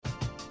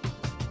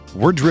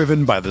We're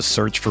driven by the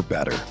search for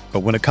better. But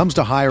when it comes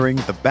to hiring,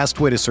 the best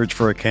way to search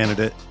for a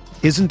candidate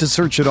isn't to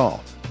search at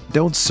all.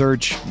 Don't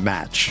search,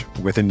 match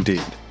with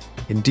Indeed.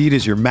 Indeed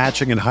is your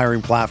matching and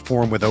hiring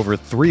platform with over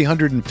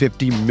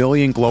 350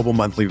 million global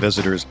monthly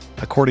visitors,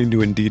 according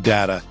to Indeed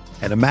data,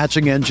 and a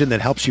matching engine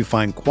that helps you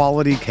find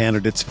quality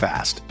candidates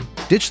fast.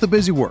 Ditch the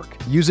busy work.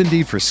 Use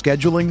Indeed for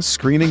scheduling,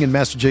 screening, and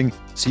messaging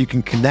so you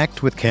can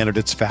connect with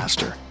candidates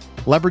faster.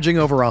 Leveraging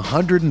over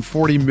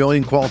 140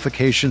 million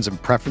qualifications and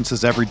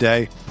preferences every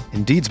day,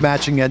 Indeed's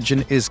matching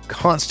engine is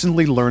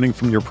constantly learning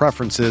from your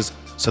preferences,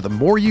 so the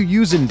more you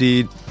use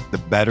Indeed, the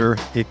better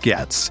it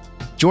gets.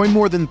 Join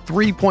more than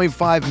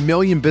 3.5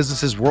 million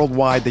businesses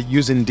worldwide that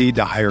use Indeed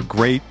to hire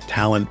great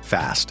talent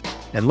fast.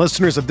 And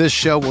listeners of this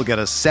show will get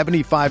a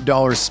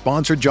 $75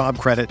 sponsored job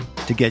credit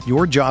to get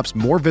your jobs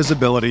more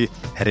visibility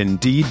at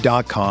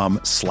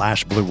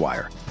Indeed.com/Blue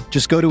Wire.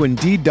 Just go to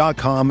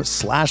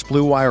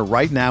Indeed.com/Blue Wire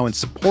right now and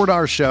support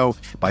our show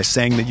by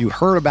saying that you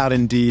heard about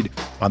Indeed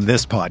on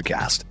this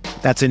podcast.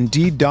 That's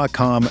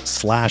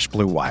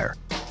Indeed.com/Blue Wire.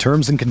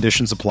 Terms and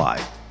conditions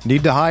apply.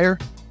 Need to hire?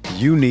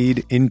 You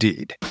need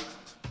Indeed.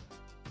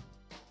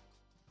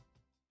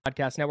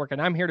 Podcast Network,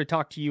 and I'm here to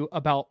talk to you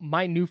about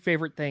my new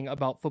favorite thing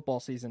about football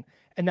season,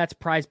 and that's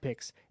Prize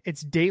Picks.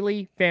 It's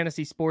daily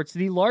fantasy sports,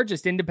 the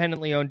largest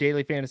independently owned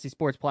daily fantasy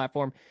sports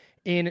platform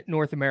in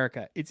North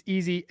America. It's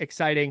easy,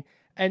 exciting,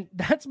 and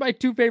that's my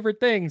two favorite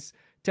things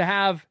to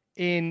have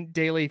in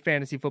daily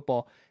fantasy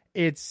football.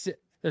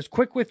 There's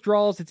quick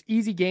withdrawals, it's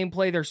easy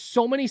gameplay, there's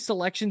so many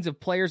selections of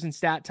players and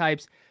stat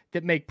types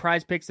that make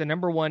Prize Picks the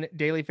number one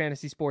daily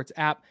fantasy sports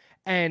app.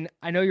 And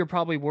I know you're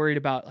probably worried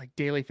about like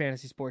daily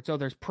fantasy sports. Oh,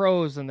 there's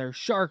pros and there's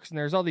sharks and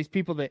there's all these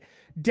people that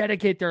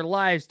dedicate their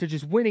lives to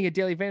just winning at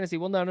daily fantasy.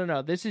 Well,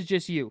 no. This is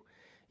just you.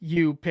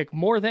 You pick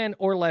more than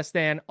or less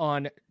than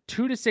on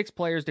 2 to 6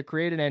 players to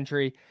create an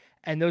entry.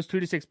 And those 2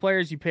 to 6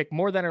 players, you pick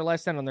more than or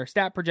less than on their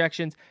stat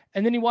projections.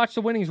 And then you watch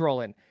the winnings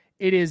roll in.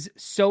 It is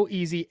so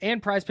easy,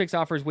 and Prize Picks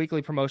offers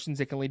weekly promotions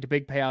that can lead to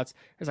big payouts.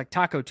 There's like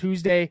Taco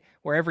Tuesday,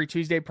 where every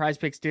Tuesday Prize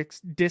Picks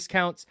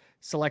discounts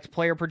select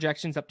player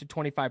projections up to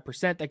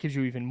 25%. That gives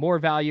you even more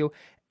value.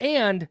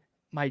 And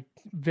my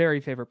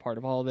very favorite part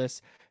of all of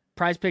this,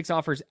 Prize Picks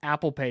offers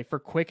Apple Pay for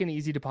quick and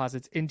easy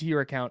deposits into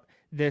your account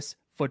this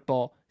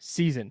football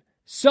season.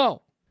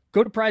 So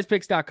go to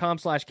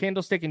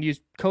prizepicks.com/candlestick and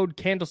use code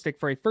candlestick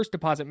for a first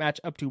deposit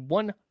match up to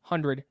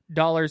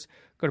 $100.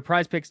 Go to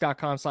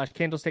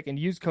prizepicks.com/candlestick and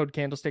use code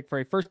candlestick for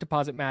a first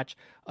deposit match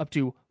up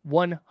to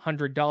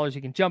 $100.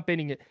 You can jump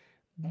in and get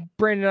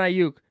Brandon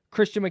Ayuk,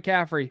 Christian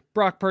McCaffrey,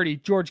 Brock Purdy,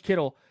 George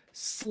Kittle,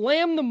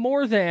 slam the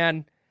more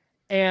than,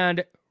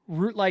 and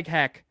root like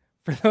heck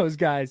for those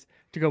guys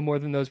to go more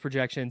than those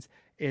projections.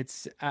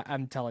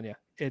 I'm telling you,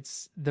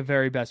 it's the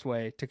very best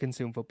way to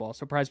consume football.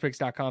 So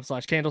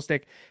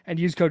prizepicks.com/candlestick and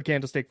use code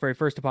candlestick for a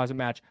first deposit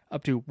match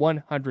up to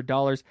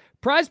 $100.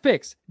 Prize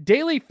Picks,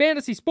 daily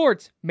fantasy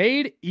sports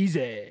made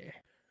easy.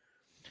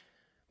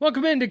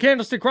 Welcome into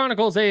Candlestick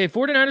Chronicles, a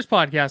 49ers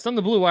podcast on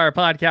the Blue Wire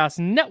Podcast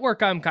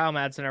Network. I'm Kyle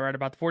Madsen. I write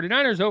about the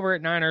 49ers over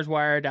at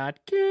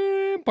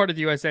NinersWire.com, part of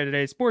the USA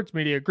Today Sports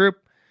Media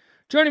Group.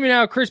 Joining me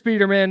now, Chris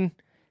Biederman,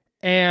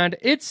 and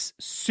it's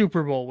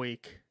Super Bowl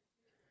week.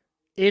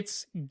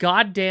 It's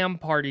goddamn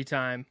party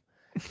time.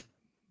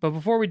 But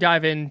before we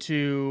dive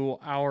into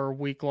our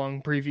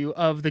week-long preview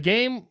of the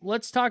game,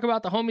 let's talk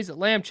about the homies at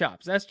Lamb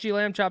Chops.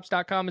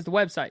 SGLambchops.com is the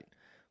website.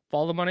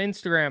 Follow them on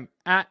Instagram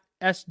at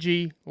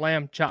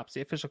SGLambchops,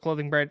 the official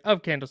clothing brand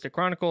of Candlestick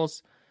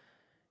Chronicles.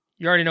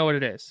 You already know what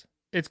it is.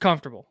 It's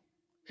comfortable.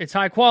 It's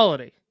high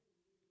quality.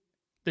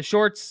 The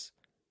shorts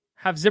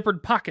have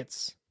zippered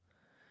pockets.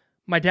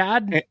 My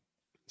dad...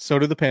 So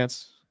do the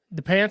pants.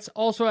 The pants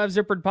also have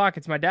zippered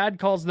pockets. My dad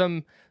calls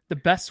them the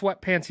best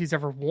sweatpants he's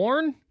ever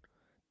worn.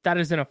 That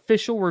is an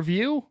official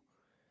review.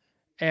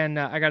 And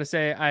I got to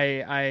say,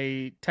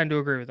 I tend to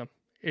agree with him.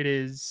 It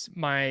is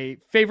my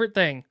favorite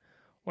thing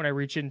when I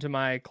reach into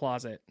my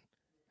closet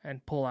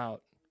and pull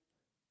out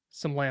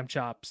some Lamb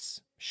Chops,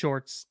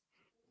 shorts,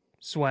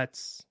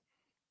 sweats,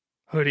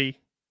 hoodie.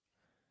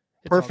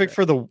 It's perfect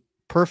for the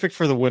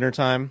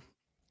wintertime.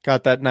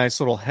 Got that nice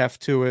little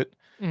heft to it.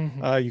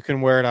 Mm-hmm. You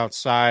can wear it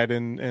outside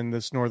in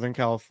this Northern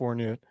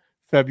California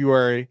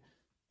February.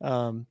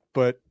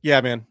 But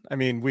yeah, man, I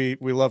mean, we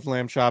love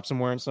Lamb Chops. I'm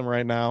wearing some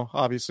right now.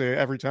 Obviously,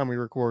 every time we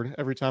record,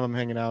 every time I'm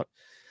hanging out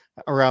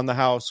around the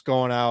house,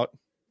 going out,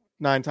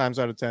 9 times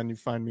out of 10, you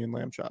find me in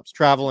Lamb Chops.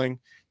 Traveling,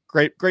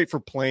 great for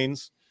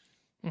planes.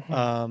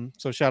 Mm-hmm.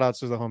 So shout outs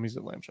to the homies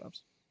at Lamb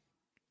Chops.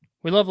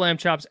 We love Lamb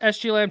Chops.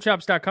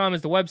 SGLambchops.com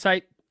is the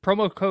website.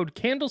 Promo code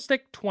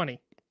Candlestick20.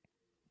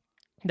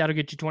 That'll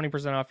get you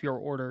 20% off your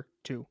order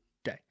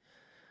today.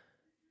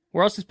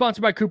 We're also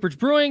sponsored by Cooper's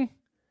Brewing.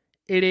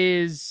 It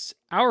is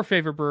our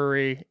favorite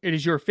brewery. It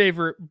is your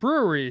favorite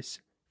brewery's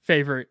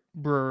favorite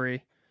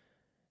brewery.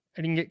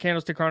 And you can get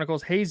Candlestick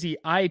Chronicles Hazy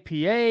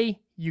IPA.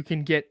 You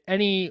can get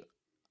any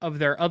of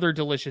their other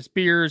delicious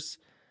beers.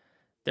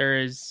 There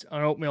is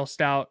an oatmeal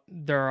stout.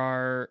 There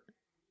are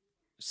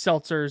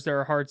seltzers. There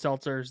are hard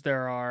seltzers.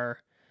 There are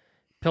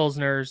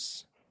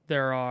pilsners.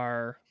 There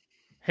are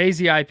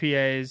hazy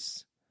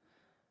IPAs,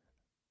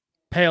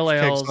 pale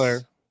ales,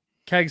 Kegslayer.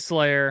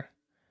 Kegslayer,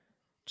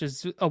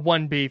 just a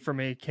 1B for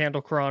me,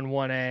 Candle Cron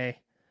 1A,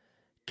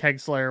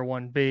 Kegslayer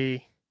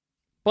 1B,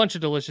 bunch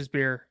of delicious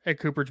beer at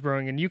Cooperage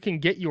Brewing, and you can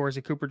get yours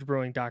at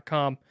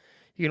cooperagebrewing.com.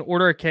 You can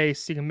order a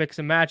case, you can mix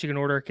and match, you can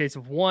order a case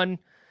of one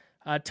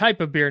type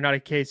of beer, not a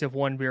case of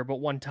one beer, but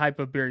one type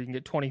of beer. You can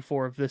get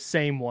 24 of the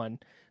same one.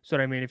 So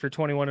what I mean, if you're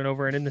 21 and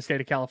over and in the state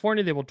of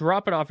California, they will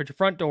drop it off at your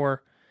front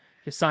door,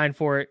 you sign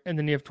for it, and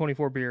then you have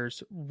 24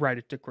 beers right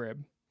at the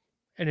crib.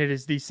 And it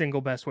is the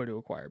single best way to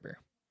acquire beer.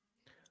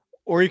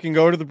 Or you can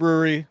go to the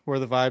brewery where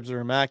the vibes are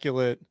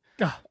immaculate.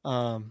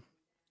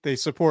 They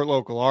support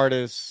local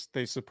artists.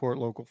 They support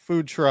local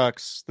food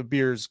trucks. The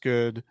beer's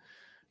good.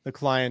 The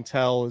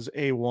clientele is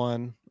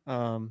A1.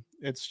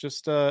 It's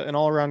just an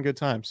all-around good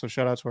time. So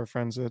shout out to our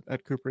friends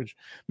at Cooperage.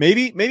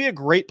 Maybe a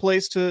great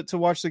place to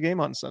watch the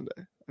game on Sunday.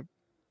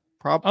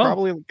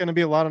 Probably going to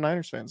be a lot of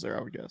Niners fans there,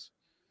 I would guess.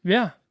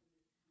 Yeah,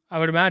 I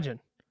would imagine.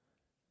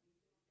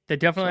 They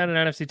definitely had an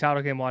NFC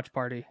title game watch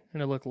party,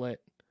 and it looked lit.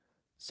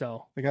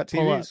 So they got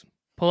TVs.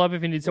 Pull up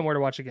if you need somewhere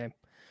to watch a game.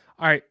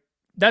 All right,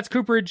 that's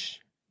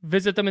Cooperage.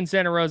 Visit them in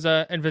Santa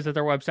Rosa and visit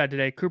their website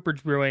today,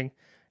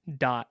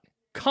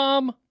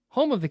 cooperagebrewing.com.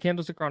 Home of the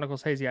Candlestick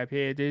Chronicles Hazy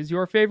IPA. It is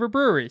your favorite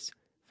brewery's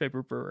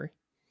favorite brewery.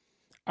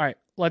 All right,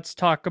 let's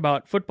talk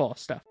about football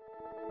stuff.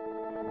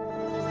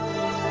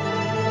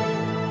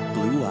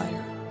 Blue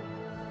Wire.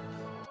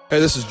 Hey,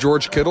 this is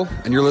George Kittle,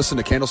 and you're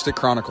listening to Candlestick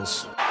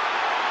Chronicles.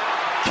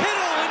 Kittle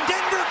in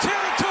Denver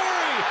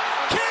territory.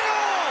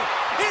 Kittle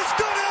is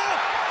gonna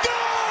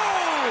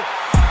go!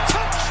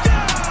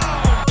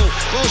 Touchdown!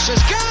 Bosa's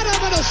got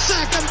him, and he'll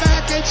sack him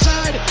back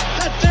inside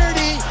the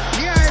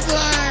 30-yard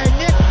line.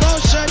 Nick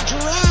Bosa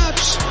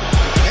drops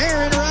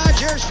Aaron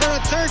Rodgers for a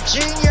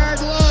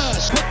 13-yard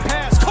loss. Quick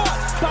pass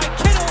caught by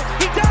Kittle.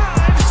 He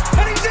dives,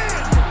 and he's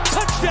in.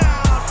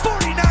 Touchdown,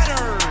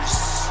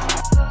 49ers.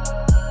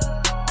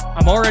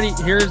 I'm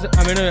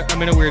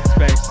in a weird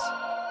space.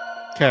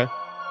 Okay.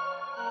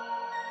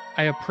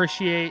 I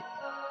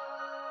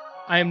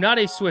am not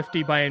a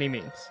Swiftie by any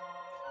means.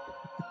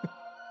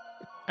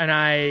 And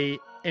I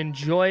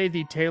enjoy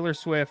the Taylor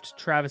Swift,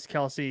 Travis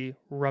Kelce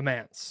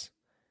romance.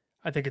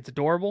 I think it's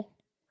adorable.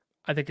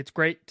 I think it's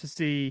great to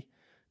see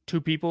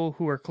two people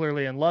who are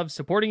clearly in love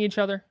supporting each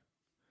other.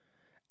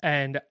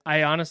 And I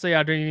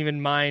don't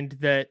even mind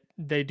that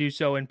they do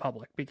so in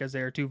public because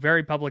they are two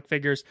very public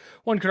figures.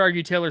 One could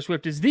argue Taylor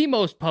Swift is the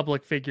most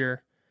public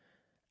figure,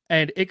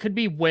 and it could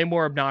be way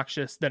more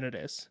obnoxious than it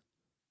is.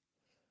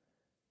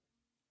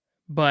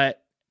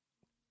 But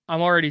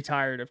I'm already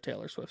tired of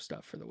Taylor Swift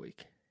stuff for the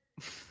week.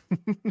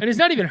 And it's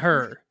not even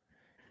her.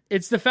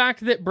 It's the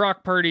fact that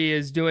Brock Purdy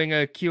is doing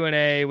a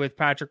Q&A with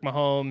Patrick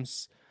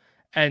Mahomes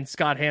and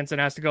Scott Hansen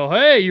has to go,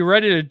 hey, you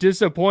ready to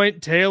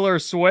disappoint Taylor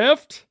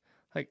Swift?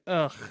 Like,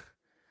 ugh.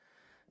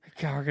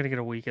 God, we're going to get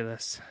a week of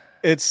this.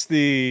 It's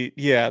the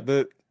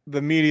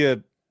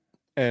media,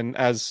 and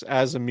as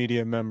a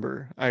media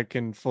member, I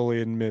can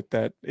fully admit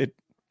that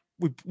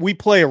we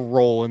play a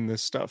role in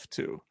this stuff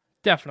too.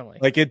 Definitely.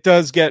 Like, it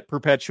does get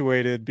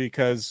perpetuated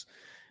because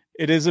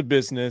it is a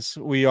business.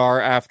 We are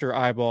after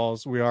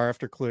eyeballs. We are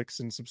after clicks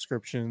and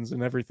subscriptions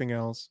and everything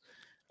else.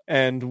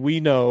 And we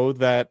know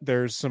that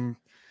there's some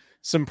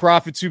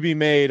profit to be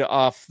made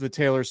off the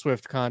Taylor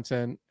Swift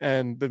content,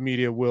 and the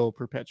media will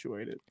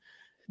perpetuate it.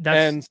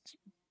 And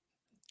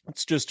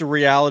it's just a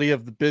reality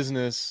of the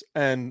business.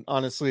 And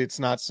honestly, it's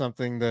not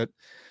something that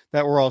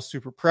we're all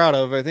super proud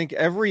of. I think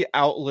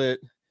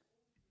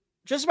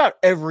just about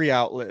every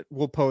outlet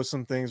will post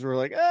some things where we're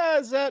like,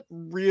 is that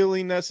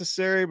really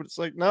necessary? But it's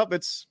like, nope,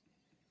 it's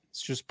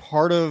just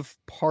part of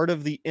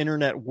the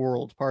internet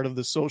world, part of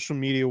the social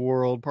media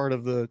world, part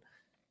of the,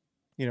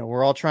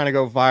 we're all trying to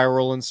go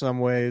viral in some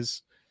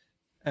ways.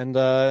 And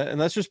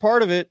that's just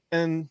part of it.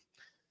 And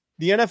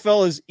the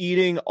NFL is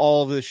eating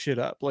all this shit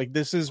up. Like,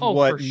 this is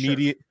what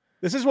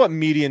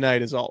media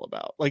night is all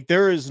about. Like,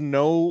 there is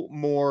no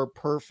more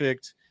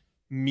perfect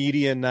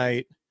media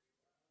night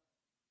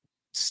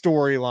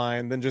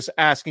storyline than just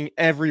asking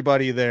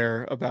everybody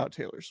there about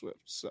Taylor Swift.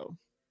 So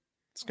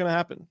it's going to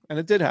happen. And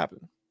it did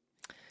happen.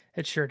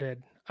 It sure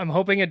did. I'm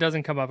hoping it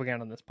doesn't come up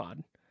again on this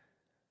pod.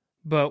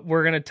 But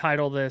we're going to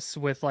title this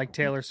with like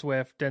Taylor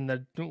Swift and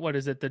the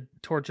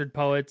Tortured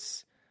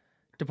Poets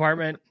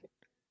department.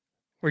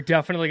 We're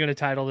definitely going to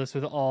title this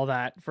with all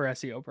that for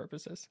SEO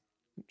purposes.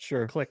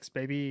 Sure. Clicks,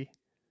 baby.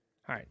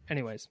 All right.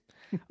 Anyways,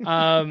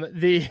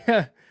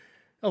 a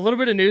little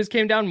bit of news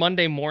came down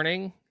Monday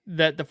morning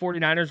that the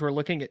 49ers were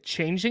looking at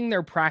changing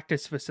their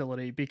practice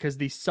facility because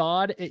the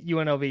sod at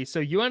UNLV.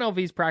 So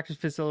UNLV's practice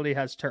facility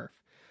has turf.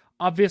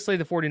 Obviously,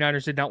 the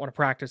 49ers did not want to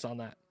practice on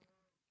that.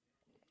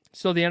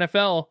 So the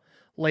NFL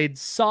laid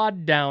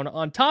sod down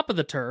on top of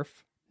the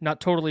turf.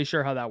 Not totally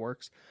sure how that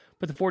works.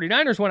 But the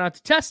 49ers went out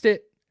to test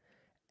it.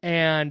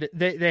 And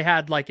they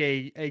had like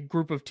a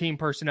group of team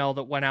personnel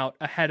that went out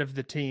ahead of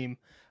the team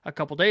a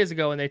couple days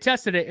ago. And they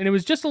tested it. And it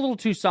was just a little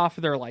too soft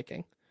for their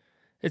liking.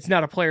 It's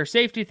not a player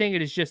safety thing.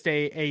 It is just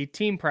a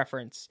team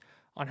preference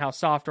on how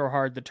soft or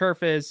hard the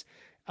turf is.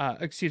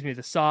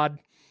 the sod.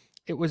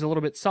 It was a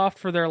little bit soft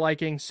for their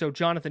liking. So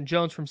Jonathan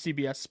Jones from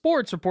CBS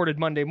Sports reported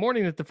Monday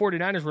morning that the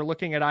 49ers were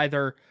looking at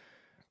either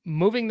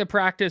moving the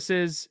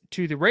practices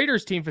to the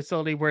Raiders team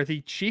facility where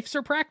the Chiefs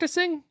are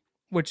practicing,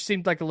 which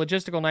seemed like a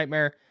logistical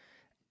nightmare,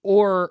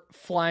 or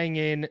flying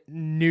in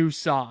new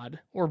sod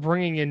or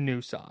bringing in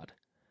new sod,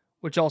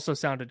 which also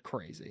sounded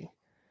crazy.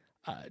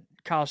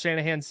 Kyle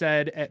Shanahan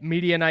said at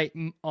media night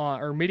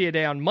or media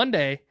day on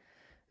Monday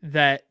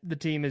that the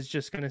team is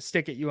just going to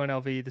stick at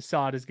UNLV. The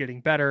sod is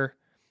getting better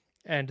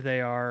and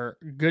they are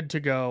good to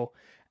go.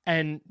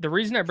 And the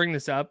reason I bring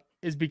this up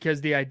is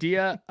because the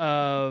idea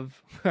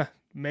of we'll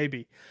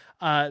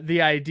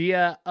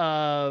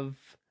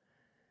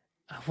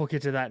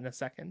get to that in a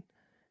second.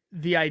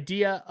 The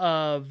idea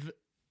of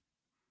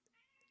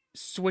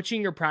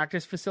switching your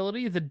practice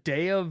facility the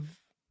day of,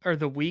 or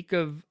the week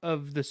of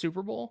the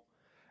Super Bowl,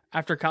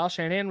 after Kyle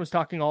Shanahan was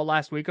talking all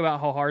last week about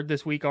how hard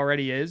this week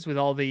already is with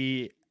all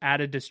the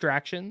added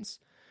distractions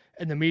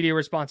and the media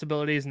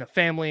responsibilities and the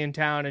family in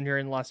town and you're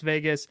in Las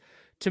Vegas.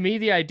 To me,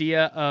 the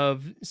idea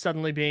of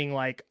suddenly being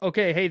like,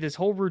 okay, hey, this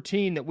whole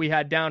routine that we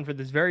had down for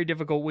this very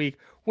difficult week,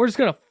 we're just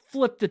going to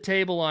flip the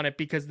table on it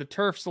because the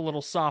turf's a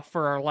little soft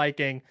for our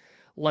liking.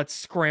 Let's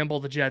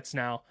scramble the Jets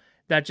now.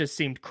 That just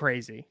seemed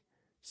crazy.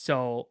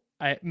 So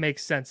it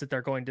makes sense that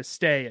they're going to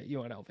stay at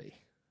UNLV.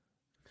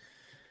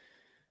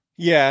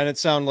 Yeah, and it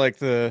sounded like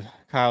the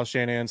Kyle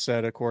Shanahan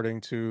said,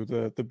 according to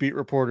the beat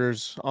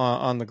reporters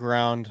on the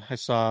ground. I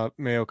saw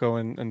Mayoko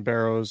and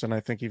Barrows, and I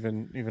think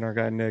even our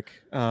guy Nick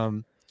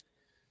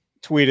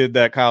tweeted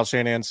that Kyle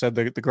Shanahan said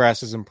that the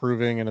grass is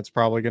improving and it's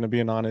probably going to be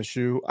a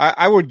non-issue.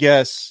 I would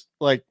guess,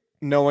 like,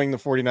 knowing the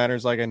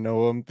 49ers like I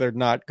know them, they're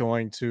not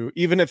going to,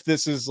 even if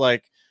this is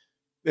like,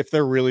 if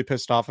they're really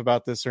pissed off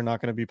about this, they're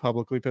not going to be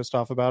publicly pissed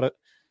off about it.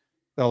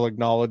 They'll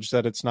acknowledge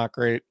that it's not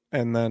great,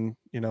 and then,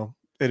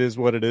 it is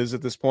what it is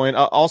at this point.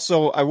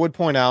 Also, I would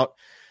point out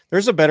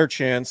there's a better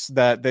chance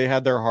that they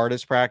had their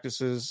hardest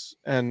practices.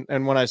 And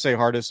when I say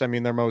hardest, I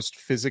mean their most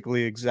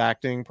physically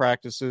exacting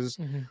practices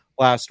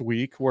last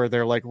week, where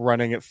they're like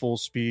running at full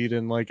speed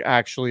and like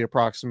actually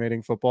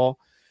approximating football.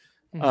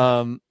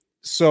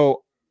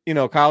 So,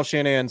 Kyle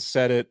Shanahan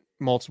said it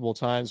multiple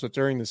times, but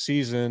during the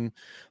season,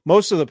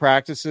 most of the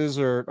practices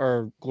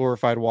are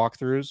glorified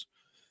walkthroughs.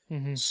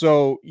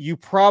 So you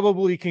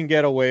probably can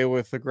get away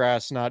with the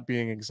grass not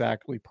being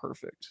exactly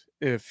perfect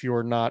if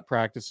you're not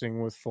practicing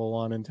with full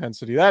on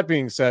intensity. That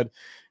being said,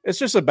 it's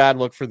just a bad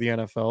look for the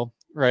NFL,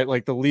 right?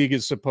 Like, the league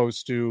is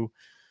supposed to,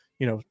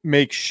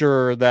 make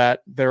sure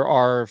that there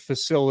are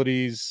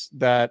facilities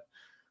that,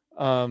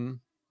 are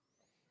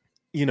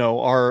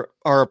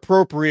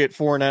appropriate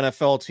for an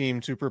NFL team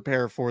to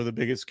prepare for the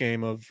biggest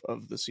game of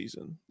the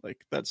season.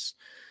 Like,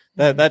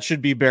 that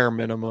should be bare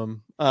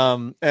minimum.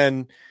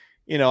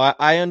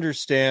 I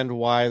understand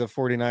why the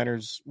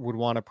 49ers would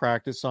want to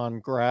practice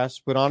on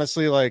grass, but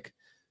honestly, like,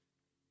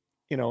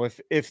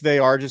 if they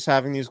are just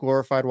having these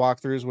glorified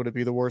walkthroughs, would it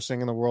be the worst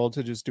thing in the world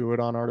to just do it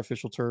on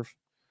artificial turf?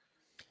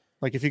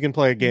 Like, if you can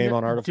play a game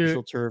on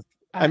artificial turf,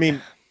 I mean,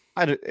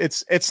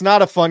 it's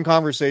not a fun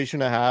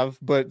conversation to have,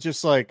 but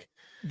just like,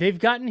 they've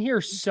gotten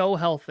here so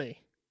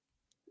healthy.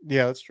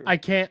 Yeah, that's true. I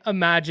can't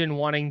imagine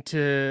wanting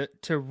to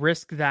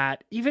risk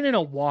that even in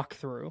a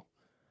walkthrough.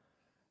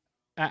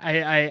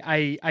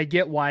 I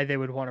get why they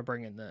would want to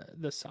bring in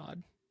the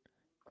sod.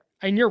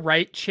 And you're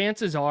right.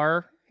 Chances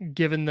are,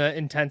 given the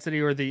intensity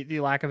or the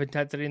lack of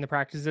intensity in the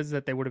practices,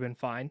 that they would have been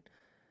fine.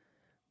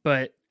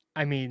 But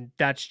I mean,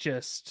 that's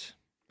just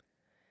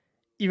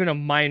even a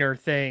minor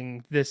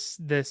thing.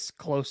 This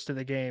close to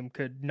the game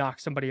could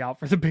knock somebody out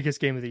for the biggest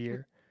game of the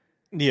year.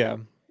 Yeah.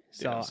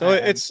 So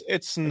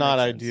it's not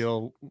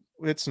ideal.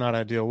 It's not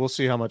ideal. We'll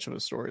see how much of a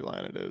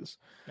storyline it is.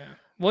 Yeah.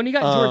 Well, and you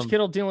got George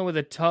Kittle dealing with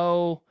a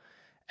toe.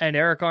 And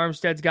Eric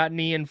Armstead's got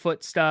knee and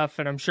foot stuff,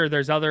 and I'm sure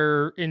there's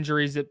other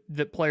injuries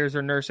that players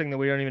are nursing that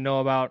we don't even know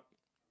about.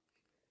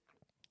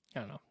 I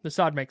don't know. The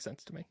sod makes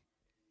sense to me.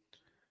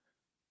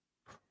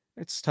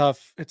 It's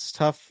tough. It's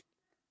tough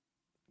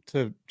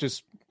to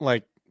just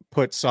like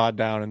put sod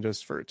down and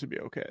just for it to be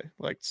okay.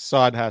 Like,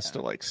 sod has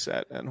to like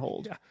set and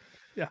hold.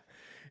 Yeah.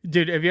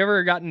 Dude, have you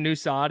ever gotten new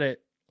sod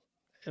at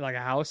like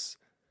a house?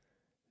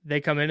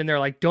 They come in and they're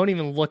like, don't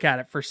even look at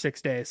it for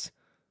 6 days.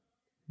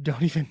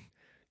 Don't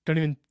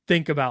even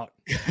think about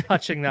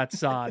touching that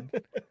sod.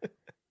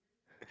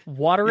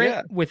 Water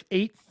it with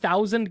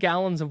 8,000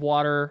 gallons of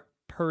water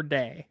per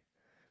day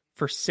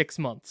for 6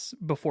 months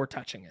before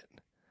touching it.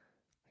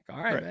 Like,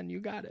 all right, man, you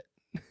got it.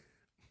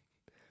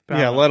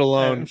 Yeah, let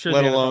alone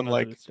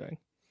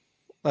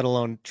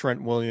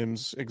Trent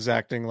Williams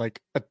exacting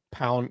like a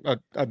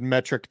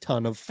metric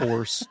ton of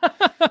force.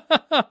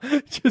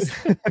 just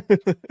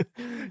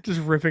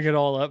ripping it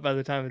all up by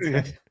the time it's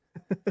done.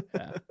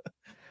 Yeah.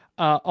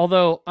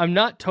 Although I'm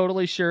not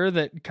totally sure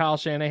that Kyle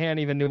Shanahan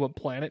even knew what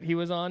planet he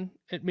was on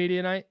at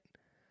media night.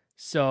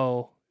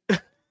 So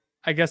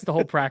I guess the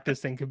whole practice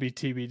thing could be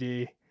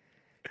TBD.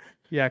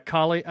 Yeah,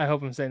 Kali, I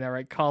hope I'm saying that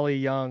right. Kali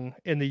Young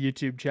in the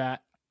YouTube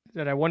chat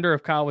said, I wonder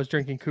if Kyle was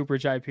drinking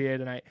Cooperage IPA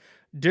tonight.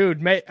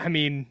 Dude,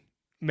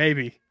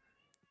 maybe.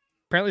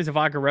 Apparently he's a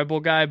vodka Red Bull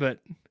guy, but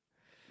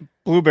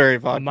Blueberry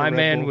vodka. my Red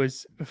man Bull.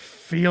 was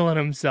feeling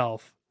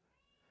himself.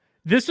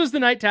 This was the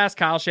night to ask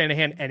Kyle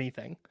Shanahan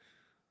anything.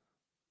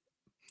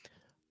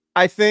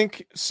 I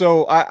think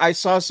so. I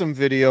saw some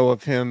video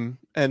of him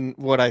and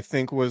what I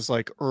think was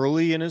like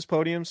early in his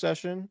podium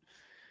session,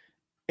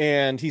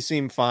 and he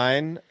seemed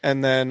fine.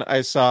 And then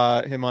I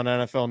saw him on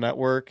NFL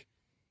Network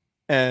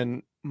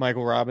and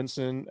Michael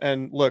Robinson.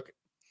 And look,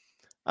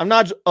 I'm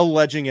not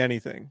alleging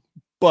anything,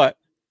 but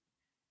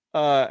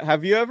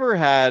have you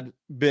ever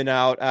been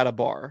out at a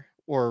bar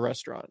or a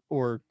restaurant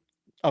or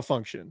a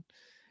function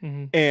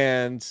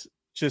and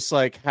just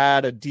like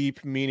had a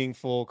deep,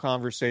 meaningful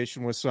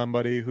conversation with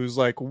somebody who's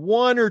like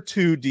one or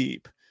two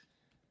deep,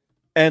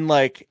 and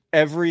like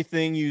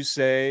everything you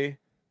say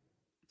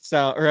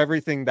or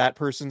everything that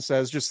person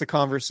says, just the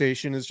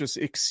conversation is just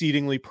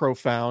exceedingly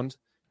profound.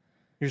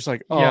 You're just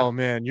like, oh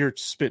man, you're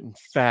spitting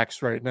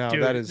facts right now.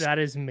 Dude, that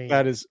is me.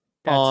 That is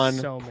That's on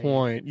so me.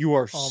 point. You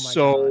are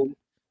God.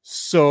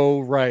 so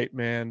right,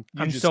 man.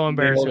 I'm so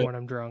embarrassing when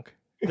I'm drunk.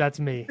 That's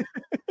me.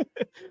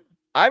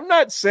 I'm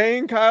not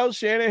saying Kyle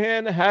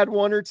Shanahan had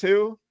one or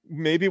two,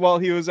 maybe while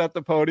he was at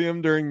the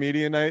podium during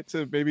media night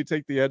to maybe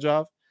take the edge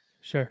off.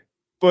 Sure.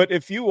 But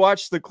if you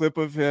watch the clip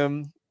of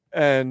him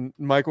and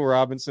Michael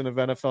Robinson of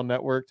NFL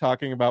Network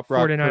talking about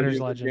Brock 49ers Purdy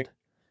legend.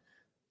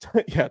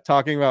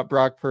 Talking about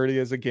Brock Purdy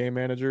as a game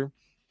manager.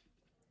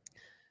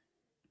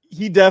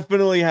 He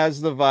definitely has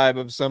the vibe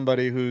of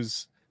somebody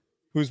who's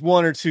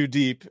one or two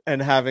deep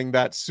and having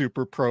that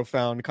super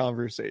profound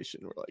conversation.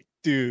 We're like,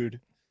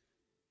 dude,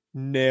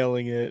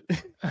 nailing it.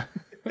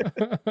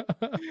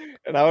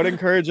 And I would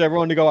encourage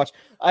everyone to go watch.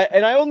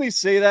 I only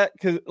say that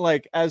because,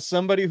 like, as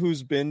somebody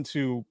who's been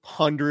to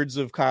hundreds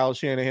of Kyle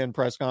Shanahan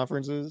press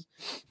conferences,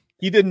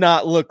 he did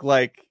not look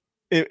like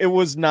it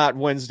was not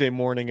Wednesday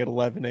morning at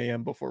 11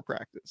 a.m. before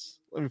practice.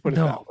 Let me put it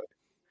that way.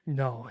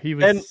 No, he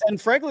was,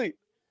 and frankly,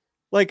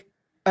 like,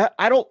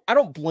 I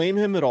don't blame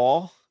him at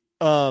all.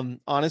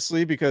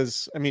 Honestly,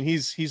 because I mean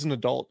he's an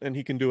adult and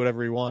he can do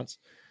whatever he wants.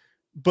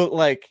 But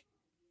like,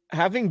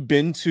 having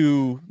been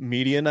to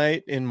media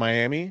night in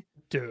Miami,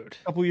 dude,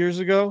 a couple years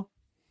ago,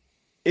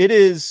 it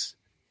is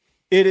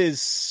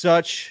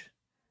such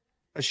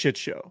a shit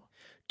show.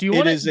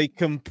 It is a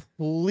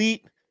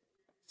complete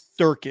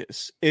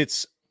circus.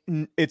 It's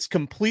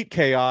complete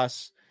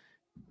chaos.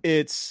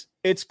 It's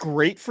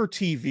great for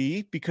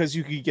TV because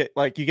you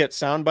get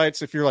sound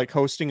bites. If you're like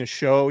hosting a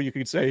show, you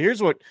could say,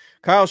 here's what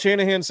Kyle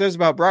Shanahan says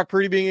about Brock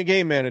Purdy being a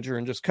game manager,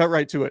 and just cut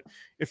right to it.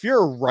 If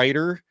you're a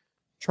writer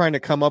trying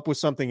to come up with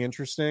something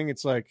interesting,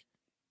 it's like,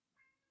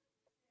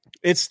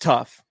 it's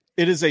tough.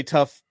 It is a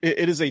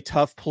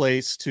tough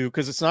place to,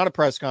 because it's not a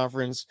press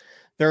conference.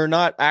 There are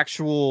not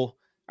actual,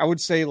 I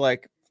would say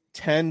like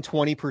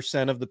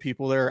 10-20% of the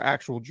people there are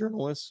actual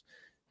journalists.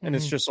 And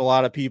it's just a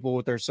lot of people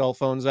with their cell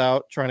phones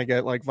out trying to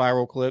get like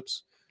viral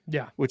clips.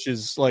 Yeah. Which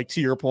is like,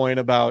 to your point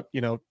about,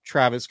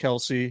 Travis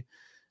Kelce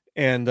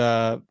and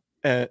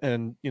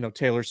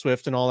Taylor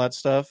Swift and all that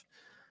stuff.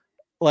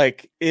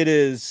 Like, it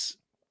is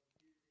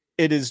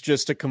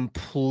just a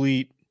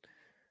complete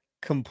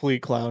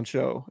clown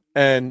show.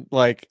 And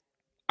like,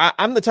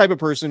 I'm the type of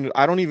person,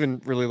 I don't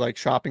even really like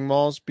shopping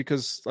malls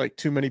because like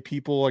too many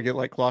people, I get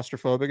like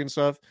claustrophobic and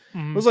stuff.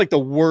 It was like the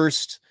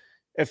worst.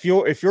 If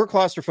you're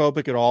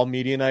claustrophobic at all,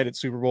 media night at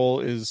Super Bowl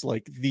is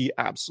like the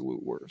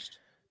absolute worst.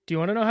 Do you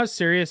want to know how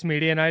serious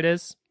media night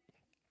is?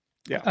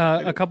 Yeah.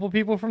 A couple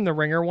people from the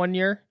Ringer one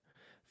year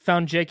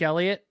found Jake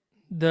Elliott,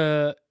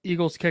 the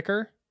Eagles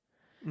kicker,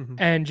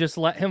 and just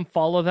let him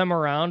follow them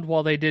around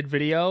while they did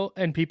video,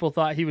 and people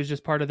thought he was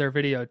just part of their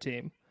video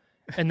team.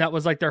 And that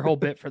was like their whole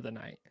bit for the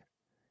night.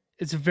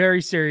 It's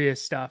very serious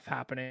stuff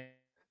happening.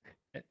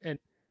 And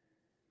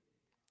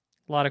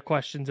a lot of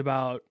questions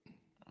about,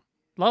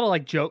 a lot of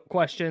like joke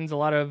questions, a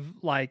lot of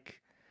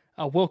like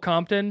Will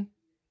Compton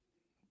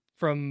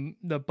from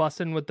the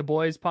Bussin' with the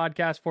Boys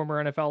podcast,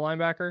 former NFL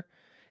linebacker,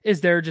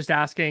 is there just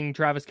asking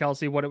Travis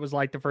Kelce what it was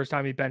like the first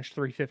time he benched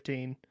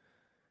 315.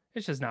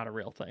 It's just not a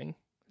real thing.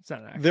 It's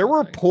not an actual There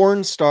were thing.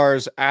 porn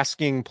stars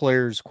asking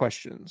players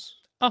questions.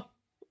 Oh.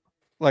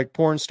 Like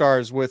porn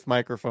stars with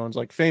microphones,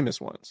 like famous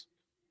ones.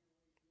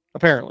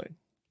 Apparently.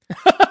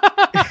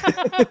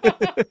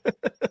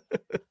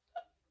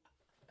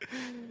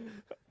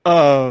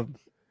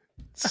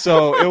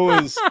 So it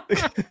was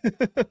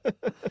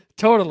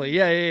Totally.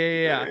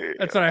 Yeah.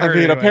 That's what I heard. I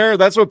mean, anyway. apparently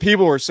that's what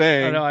people were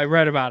saying. I know. I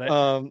read about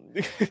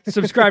it.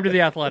 Subscribe to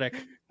The Athletic.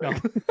 No.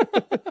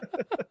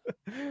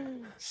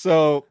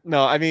 So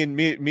no, I mean,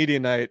 media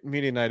night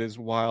is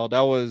wild.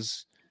 That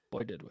was,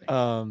 boy, did we.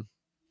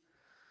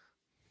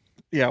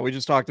 Yeah, we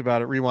just talked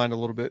about it. Rewind a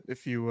little bit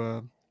if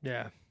you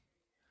yeah.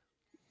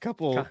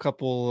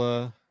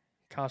 couple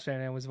Kyle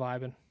Shanahan was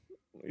vibing.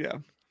 yeah.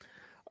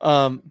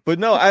 But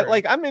no, I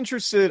am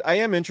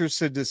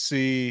interested to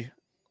see,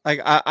 like,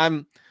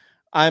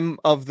 I'm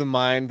of the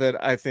mind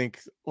that I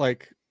think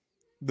like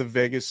the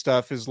Vegas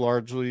stuff is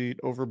largely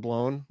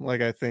overblown.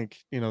 Like, I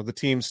think, the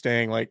team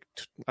staying like,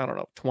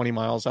 20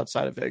 miles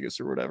outside of Vegas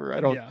or whatever.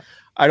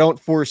 I don't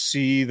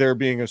foresee there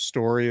being a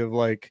story of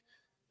like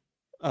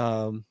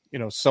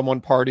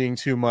someone partying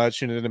too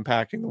much and it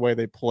impacting the way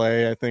they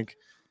play. I think,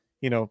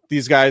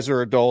 these guys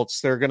are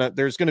adults. There's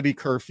going to be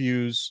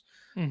curfews.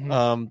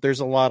 Mm-hmm. There's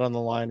a lot on the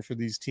line for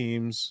these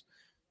teams.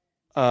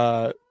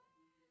 But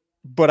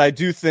I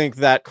do think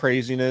that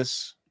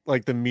craziness,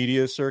 like the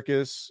media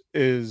circus,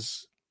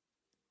 is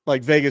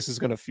like Vegas is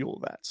going to fuel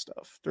that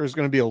stuff. There's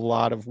going to be a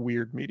lot of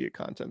weird media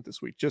content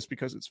this week just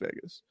because it's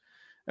Vegas.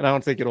 And I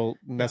don't think it'll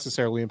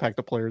necessarily impact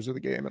the players of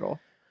the game at all.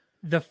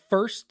 The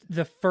first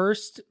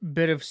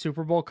bit of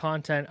Super Bowl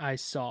content I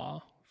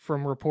saw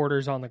from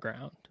reporters on the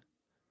ground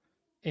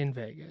in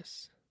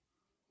Vegas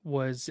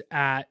was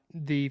at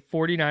the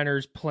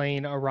 49ers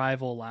plane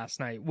arrival last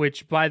night,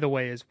 which, by the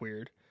way, is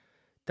weird.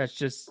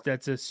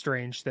 That's a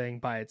strange thing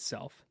by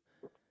itself,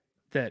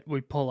 that we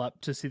pull up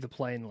to see the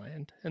plane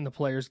land and the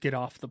players get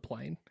off the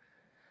plane.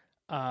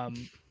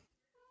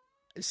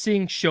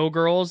 Seeing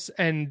showgirls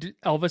and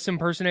Elvis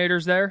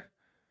impersonators there,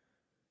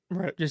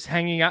 right, just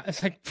hanging out.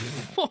 It's like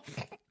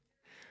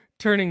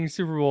turning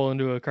Super Bowl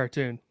into a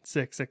cartoon.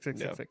 Sick.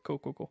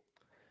 Cool.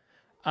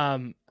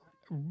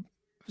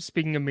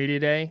 Speaking of Media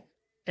Day,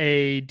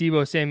 a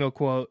Deebo Samuel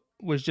quote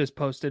was just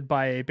posted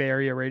by a Bay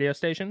Area radio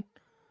station.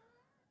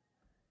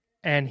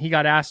 And he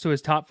got asked who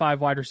his top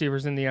 5 wide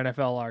receivers in the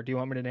NFL are. Do you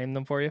want me to name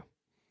them for you?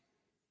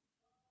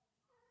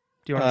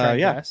 Do you want to try and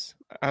guess?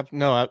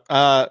 No.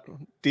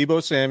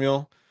 Deebo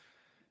Samuel.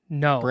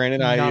 No.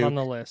 Brandon Ayuk. Not on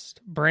the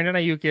list. Brandon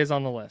Ayuk is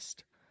on the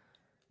list.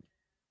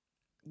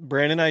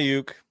 Brandon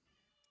Ayuk.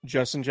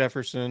 Justin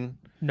Jefferson.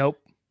 Nope.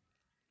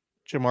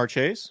 Jamar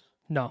Chase.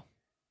 No.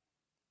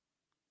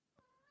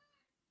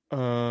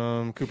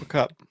 Cooper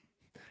Kupp.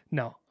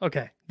 No.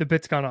 Okay. The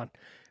bit's gone on.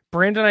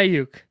 Brandon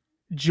Ayuk,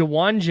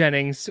 Jawan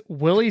Jennings,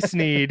 Willie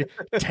Snead,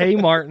 Tay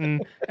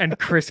Martin, and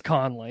Chris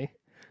Conley.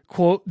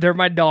 Quote, they're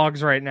my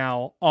dogs right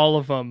now. All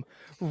of them.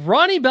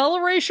 Ronnie Bell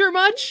erasure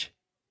much?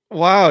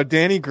 Wow.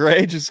 Danny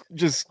Gray just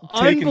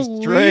taking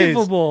strays.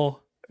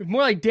 Unbelievable.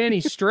 More like Danny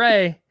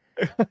Stray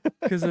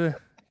because of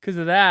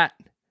that.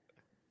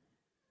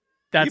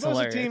 That's Deebo's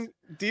hilarious.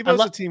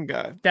 Deebo's a team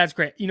guy. That's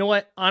great. You know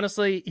what?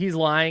 Honestly, he's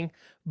lying,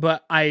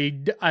 but I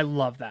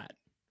love that.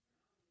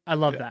 I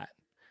love that.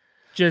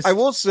 Just I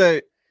will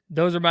say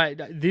these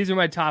are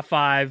my top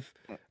 5.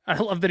 I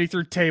love that he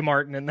threw Tay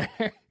Martin in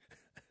there.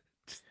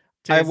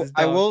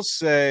 I will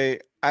say,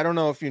 I don't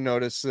know if you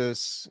noticed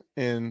this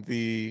in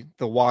the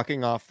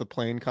walking off the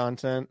plane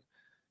content,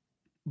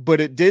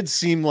 but it did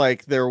seem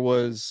like there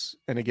was,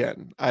 and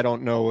again, I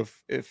don't know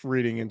if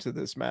reading into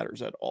this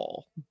matters at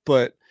all,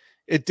 but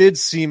it did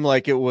seem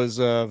like it was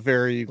a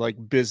very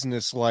like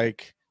business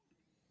like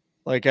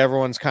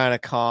everyone's kind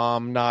of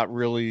calm, not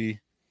really,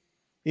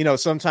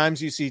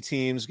 sometimes you see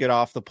teams get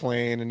off the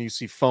plane and you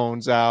see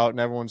phones out and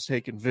everyone's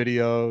taking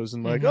videos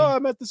and like, oh,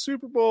 I'm at the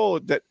Super Bowl.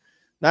 That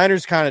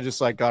Niners kind of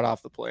just like got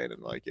off the plane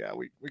and like, yeah,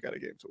 we got a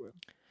game to win.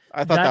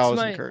 I thought that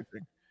was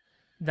encouraging.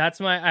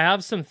 I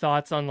have some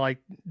thoughts on like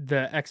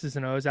the X's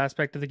and O's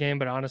aspect of the game,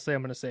 but honestly,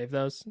 I'm going to save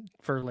those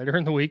for later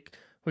in the week.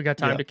 We got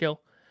time to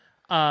kill.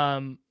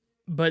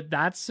 But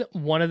that's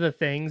one of the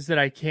things that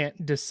I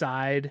can't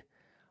decide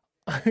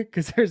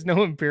because there's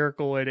no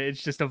empirical in it.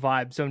 It's just a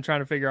vibe. So I'm trying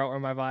to figure out where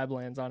my vibe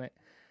lands on it.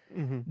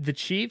 Mm-hmm. The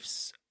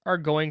Chiefs are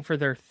going for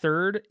their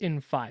 3rd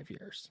in 5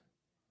 years.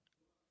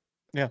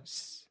 Yeah.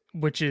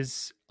 Which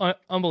is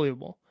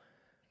unbelievable.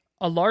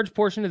 A large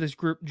portion of this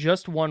group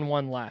just won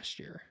one last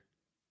year.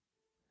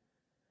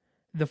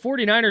 The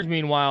 49ers,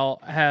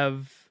 meanwhile,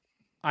 have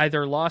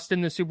either lost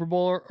in the Super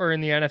Bowl or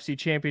in the NFC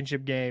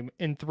Championship game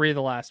in 4 of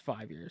the last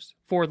 5 years.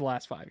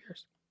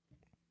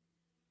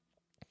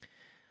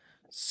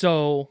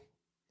 So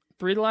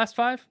 3 of the last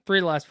 5? 3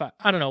 of the last 5.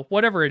 I don't know.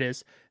 Whatever it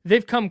is.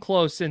 They've come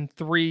close in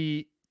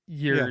 3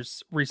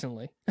 years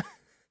recently.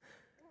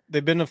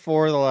 They've been to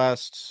 4 of the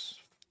last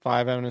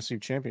 5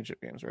 NFC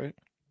Championship games, right?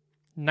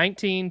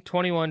 19,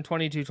 21,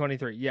 22,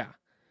 23. Yeah.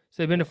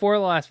 So they've been to 4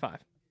 of the last 5.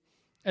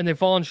 And they've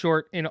fallen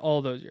short in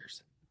all those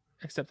years.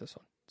 Except this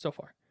one so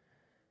far.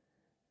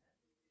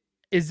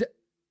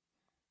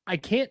 I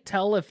can't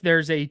tell if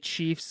there's a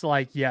Chiefs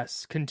like,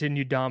 yes,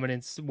 continued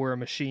dominance, we're a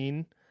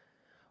machine.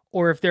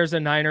 Or if there's a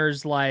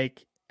Niners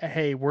like,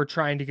 hey, we're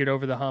trying to get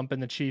over the hump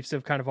and the Chiefs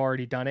have kind of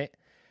already done it.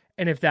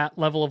 And if that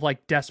level of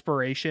like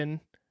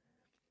desperation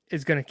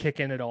is going to kick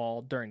in at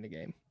all during the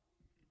game.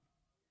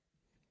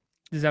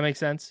 Does that make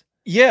sense?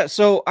 Yeah,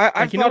 so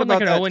I've thought about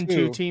that an 0-2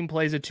 too. team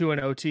plays a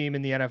 2-0 team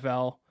in the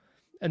NFL,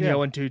 and the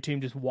 0-2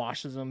 team just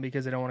washes them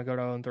because they don't want to go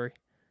to 0-3.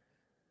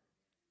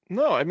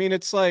 No, I mean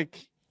it's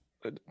like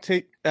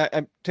take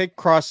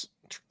cross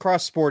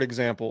sport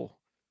example.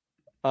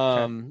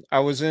 Okay. I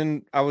was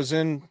in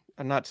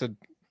not to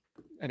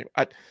anyway.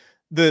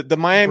 The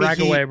Miami Brag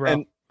Heat away, bro.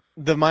 and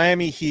the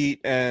Miami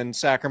Heat and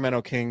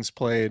Sacramento Kings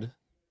played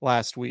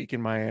last week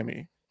in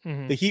Miami.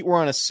 Mm-hmm. The Heat were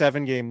on a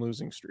 7-game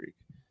losing streak.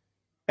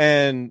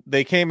 And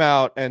they came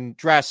out and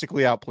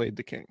drastically outplayed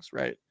the Kings,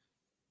 right?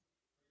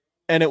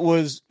 And it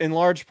was in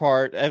large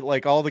part,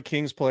 like all the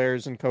Kings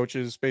players and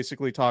coaches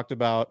basically talked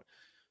about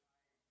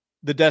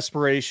the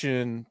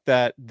desperation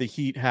that the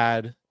Heat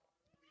had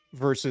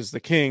versus the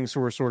Kings, who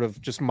were sort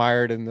of just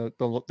mired in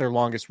their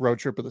longest road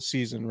trip of the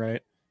season,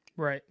 right?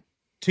 Right.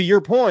 To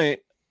your point,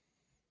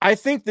 I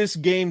think this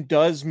game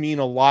does mean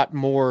a lot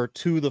more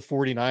to the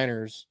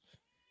 49ers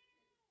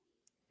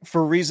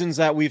for reasons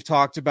that we've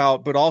talked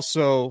about, but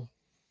also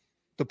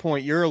the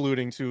point you're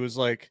alluding to is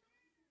like,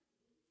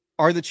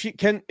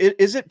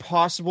 is it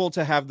possible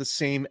to have the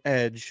same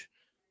edge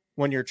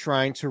when you're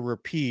trying to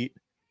repeat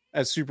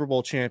as Super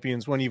Bowl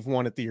champions when you've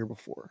won it the year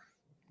before?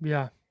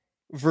 Yeah.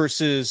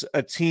 Versus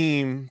a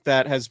team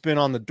that has been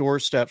on the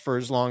doorstep for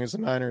as long as the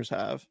Niners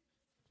have,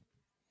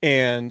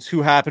 and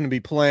who happen to be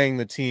playing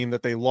the team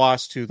that they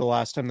lost to the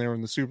last time they were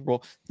in the Super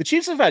Bowl. The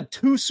Chiefs have had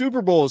 2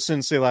 Super Bowls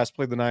since they last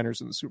played the Niners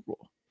in the Super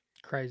Bowl.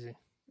 Crazy.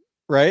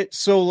 Right?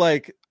 So,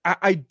 like,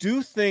 I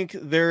do think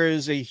there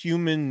is a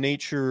human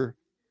nature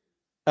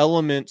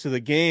element to the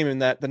game,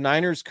 and that the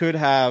Niners could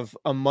have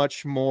a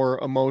much more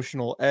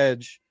emotional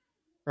edge,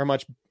 or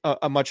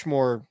a much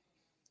more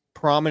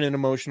prominent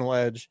emotional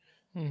edge,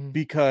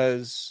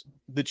 because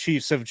the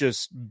Chiefs have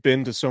just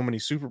been to so many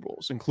Super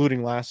Bowls,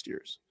 including last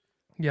year's.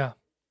 Yeah.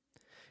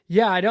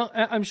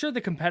 I'm sure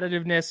the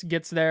competitiveness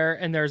gets there,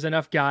 and there's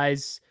enough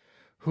guys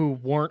who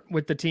weren't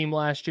with the team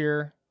last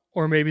year,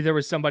 or maybe there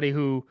was somebody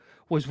who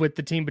was with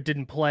the team but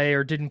didn't play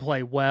or didn't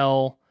play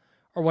well,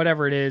 or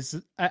whatever it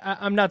is.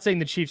 I'm not saying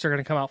the Chiefs are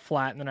going to come out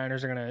flat and the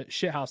Niners are going to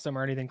shithouse them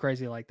or anything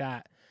crazy like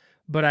that.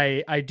 But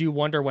I do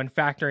wonder, when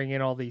factoring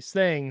in all these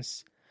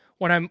things,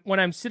 when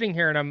I'm sitting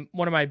here, and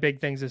one of my big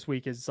things this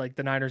week is like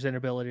the Niners'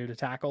 inability to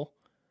tackle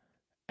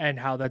and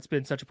how that's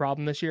been such a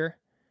problem this year.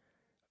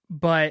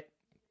 But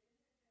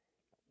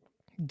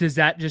does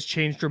that just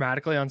change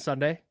dramatically on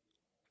Sunday?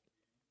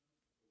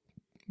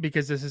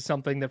 Because this is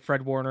something that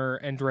Fred Warner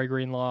and Dre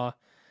Greenlaw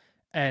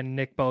and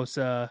Nick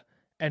Bosa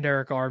and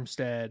Eric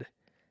Armstead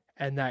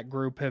and that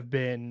group have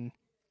been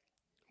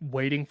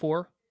waiting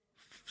for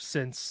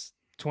since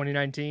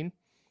 2019.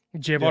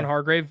 Javon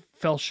Hargrave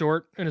fell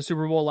short in a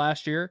Super Bowl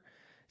last year.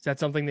 Is that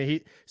something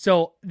that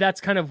so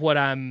that's kind of what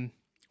I'm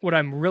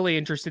really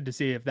interested to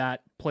see, if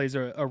that plays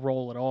a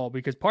role at all,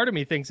 because part of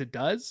me thinks it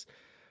does,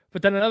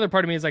 but then another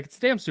part of me is like, it's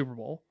a damn Super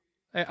Bowl.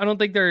 I don't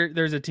think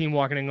there's a team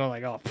walking in going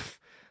like, oh,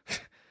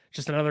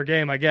 just another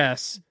game, I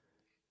guess.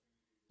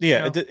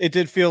 Yeah, you know? it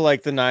did feel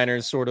like the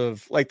Niners sort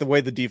of, like the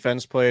way the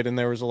defense played, and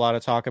there was a lot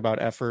of talk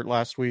about effort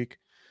last week.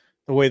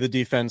 The way the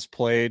defense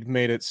played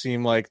made it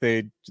seem like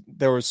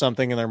there was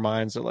something in their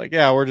minds that, like,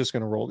 yeah, we're just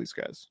going to roll these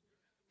guys.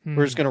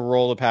 We're just going to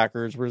roll the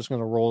Packers. We're just going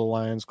to roll the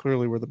Lions.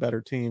 Clearly, we're the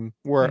better team.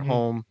 We're at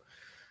home.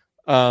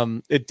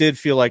 It did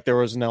feel like there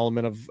was an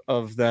element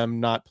of them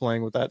not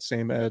playing with that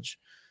same edge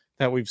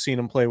that we've seen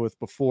them play with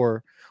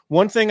before.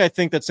 One thing I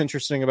think that's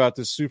interesting about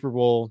this Super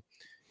Bowl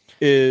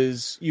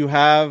is you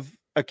have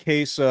a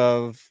case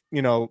of,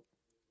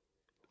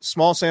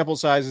 small sample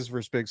sizes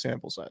versus big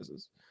sample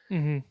sizes.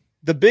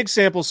 The big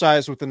sample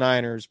size with the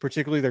Niners,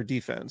 particularly their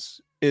defense,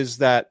 is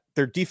that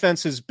their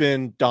defense has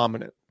been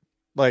dominant,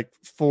 like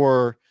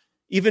for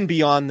even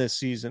beyond this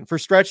season. For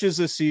stretches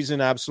this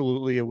season,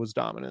 absolutely, it was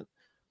dominant.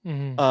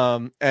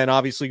 And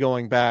obviously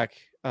going back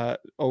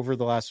over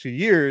the last few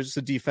years,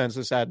 the defense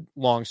has had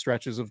long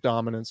stretches of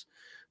dominance.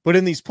 But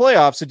in these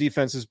playoffs, the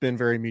defense has been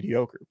very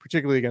mediocre,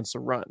 particularly against the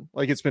run.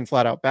 Like, it's been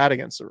flat out bad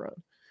against the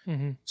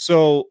run.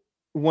 So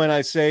when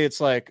I say it's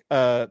like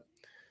a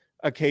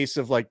case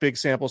of like big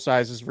sample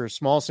sizes versus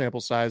small sample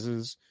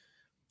sizes,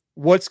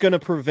 what's going to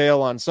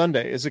prevail on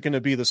Sunday? Is it going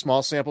to be the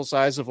small sample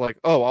size of like,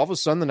 oh, all of a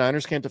sudden the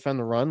Niners can't defend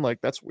the run?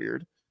 Like, that's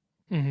weird.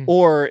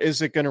 Or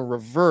is it going to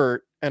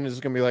revert, and is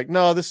it going to be like,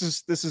 no, this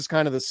is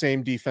kind of the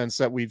same defense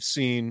that we've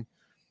seen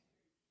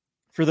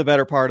for the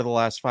better part of the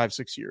last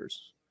 5-6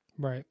 years?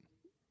 Right.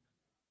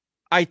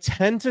 I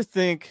tend to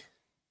think,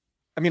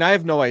 I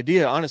have no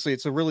idea. Honestly,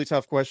 it's a really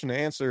tough question to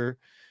answer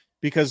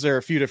because there are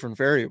a few different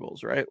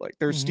variables, right? Like,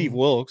 there's Steve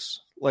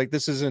Wilks. Like,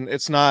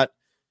 it's not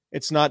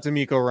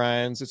DeMeco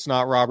Ryans. It's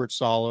not Robert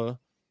Saleh.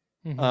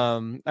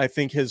 I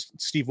think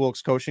Steve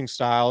Wilks' coaching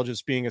style,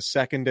 just being a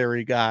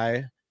secondary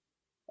guy,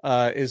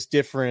 is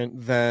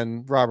different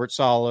than Robert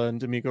Saleh and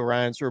DeMeco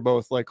Ryans, who are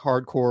both like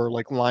hardcore,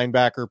 like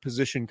linebacker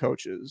position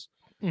coaches.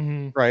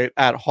 Right,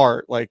 at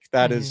heart, like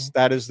that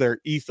is their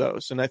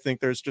ethos, and I think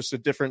there's just a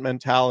different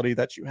mentality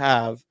that you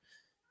have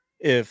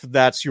if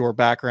that's your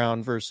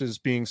background versus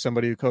being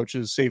somebody who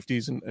coaches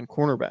safeties and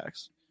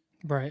cornerbacks.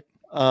 Right.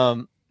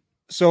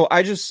 So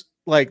I just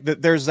like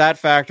that there's that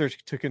factor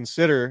to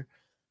consider,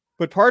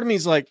 but part of me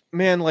is like,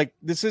 man, like,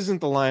 this isn't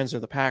the Lions or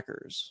the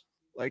Packers.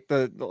 Like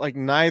like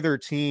neither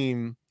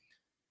team,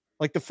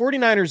 like the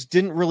 49ers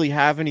didn't really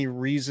have any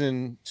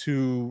reason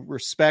to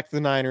respect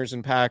the Niners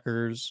and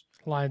Packers.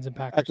 Lions and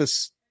Packers. At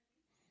this,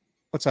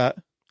 what's that?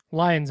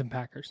 Lions and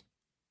Packers.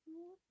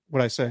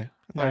 What'd I say?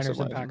 Niners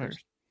and Packers.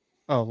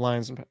 Oh,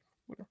 Lions and Packers.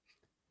 Whatever.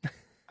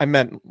 I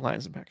meant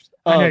Lions and Packers.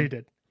 I know you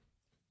did.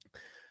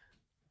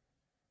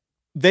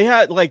 They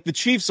had, like, the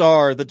Chiefs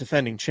are the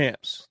defending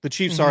champs. The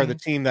Chiefs are the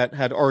team that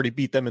had already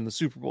beat them in the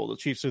Super Bowl. The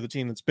Chiefs are the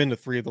team that's been to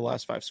 3 of the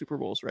last 5 Super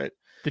Bowls, right?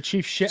 The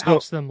Chiefs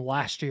shithoused them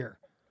last year.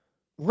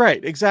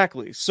 Right,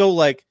 exactly. So,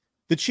 like,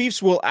 the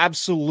Chiefs will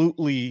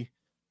absolutely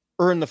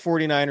earn the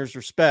 49ers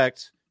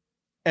respect.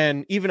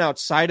 And even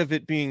outside of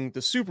it being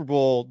the Super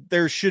Bowl,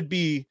 there should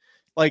be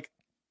like,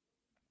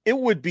 it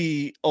would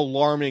be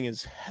alarming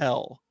as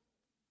hell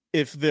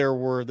if there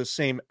were the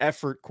same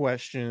effort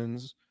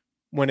questions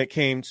when it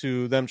came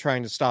to them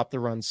trying to stop the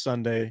run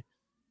Sunday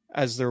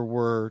as there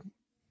were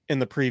in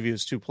the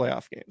previous 2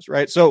 playoff games,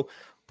 right? So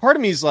part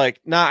of me is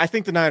like, nah, I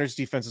think the Niners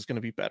defense is going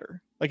to be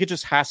better. Like, it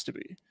just has to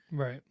be.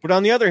 Right. But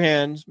on the other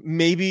hand,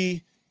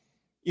 maybe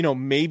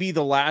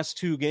the last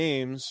 2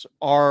 games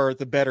are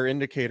the better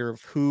indicator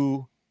of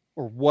who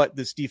or what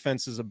this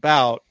defense is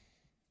about.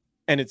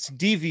 And it's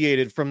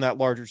deviated from that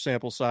larger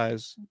sample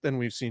size than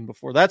we've seen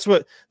before. That's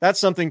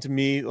something to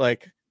me,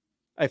 like,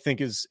 I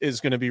think is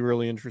going to be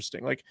really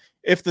interesting. Like,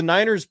 if the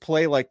Niners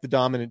play like the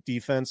dominant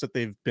defense that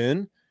they've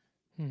been,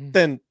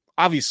 then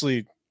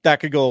obviously that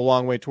could go a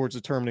long way towards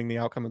determining the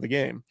outcome of the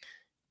game.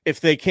 If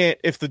they can't,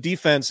 if the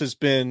defense has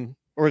been,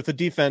 or if the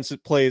defense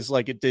plays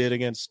like it did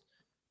against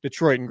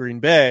Detroit and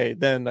Green Bay,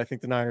 then I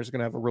think the Niners are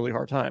going to have a really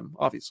hard time,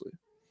 obviously.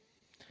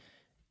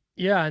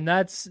 Yeah, and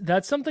that's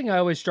something I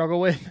always struggle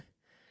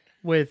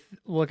with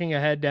looking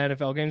ahead to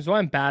NFL games. Why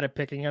I'm bad at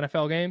picking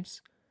NFL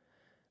games,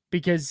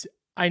 because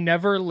I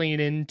never lean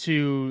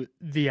into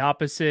the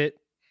opposite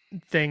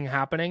thing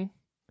happening.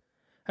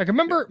 Like,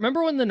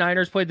 remember when the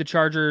Niners played the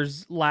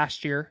Chargers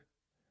last year?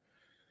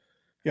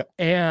 Yeah.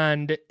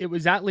 And it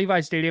was at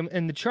Levi Stadium,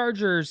 and the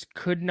Chargers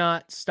could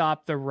not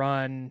stop the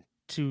run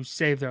to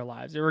save their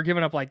lives. They were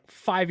giving up like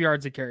 5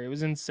 yards a carry. It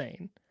was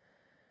insane.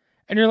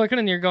 And you're looking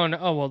and you're going,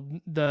 oh, well,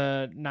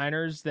 the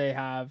Niners, they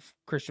have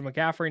Christian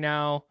McCaffrey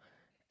now,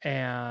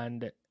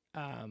 and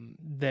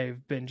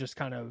they've been just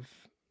kind of,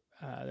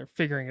 they're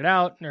figuring it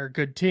out, and they're a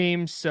good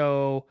team.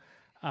 So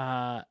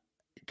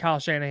Kyle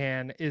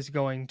Shanahan is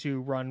going to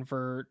run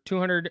for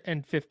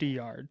 250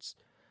 yards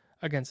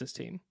against this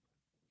team.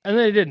 And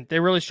then they didn't.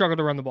 They really struggled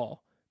to run the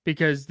ball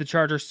because the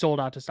Chargers sold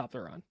out to stop the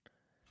run.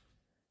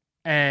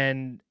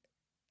 And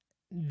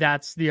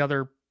that's the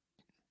other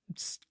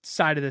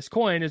side of this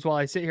coin, is while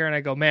I sit here and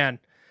I go, man,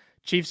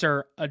 Chiefs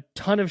are a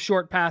ton of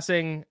short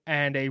passing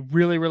and a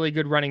really, really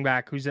good running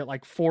back who's at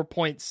like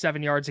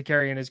 4.7 yards a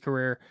carry in his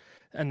career.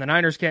 And the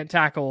Niners can't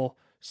tackle.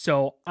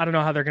 So I don't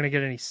know how they're going to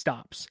get any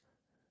stops.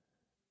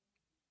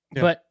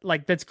 Yeah. But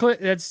like, that's clear.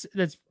 That's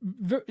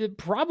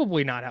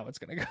probably not how it's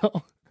going to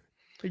go.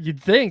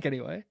 You'd think,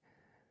 anyway.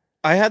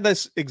 I had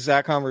this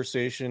exact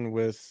conversation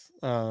with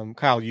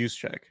Kyle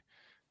Juszczyk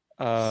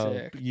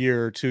a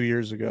year or 2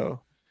 years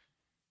ago,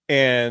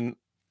 and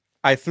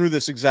I threw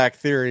this exact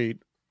theory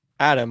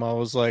at him. I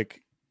was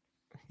like,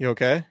 "You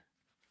okay?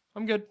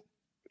 I'm good."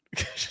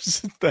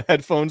 Just the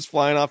headphones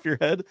flying off your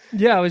head.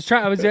 Yeah,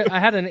 I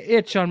had an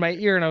itch on my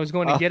ear, and I was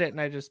going to get it, and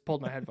I just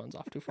pulled my headphones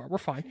off too far. We're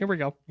fine. Here we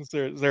go. Is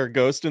there a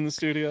ghost in the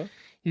studio?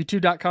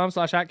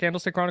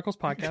 YouTube.com/@Candlestick Chronicles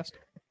podcast.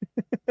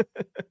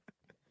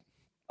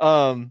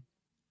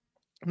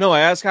 No, I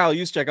asked Kyle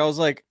Juszczyk, I was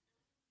like,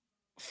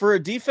 for a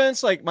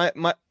defense, like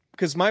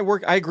because my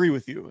work, I agree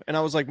with you. And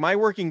I was like, my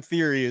working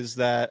theory is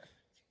that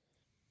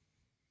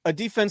a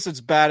defense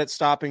that's bad at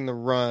stopping the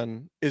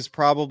run is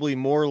probably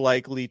more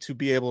likely to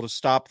be able to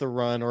stop the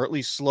run, or at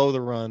least slow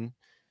the run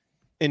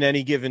in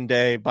any given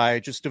day, by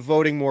just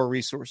devoting more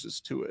resources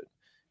to it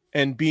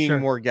and being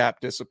more gap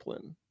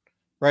disciplined,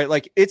 right?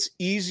 Like, it's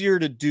easier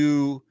to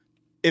do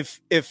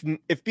if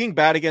being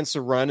bad against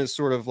the run is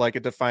sort of like a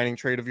defining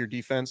trait of your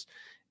defense,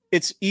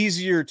 it's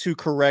easier to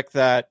correct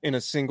that in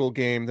a single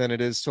game than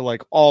it is to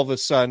like all of a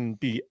sudden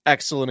be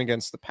excellent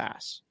against the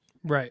pass.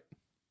 Right.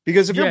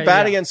 Because if you're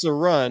bad against the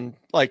run,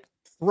 like,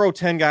 throw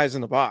 10 guys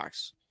in the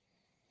box,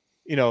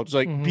 it's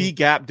like, be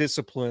gap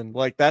disciplined.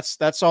 Like,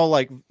 that's all.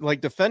 Like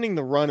defending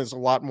the run is a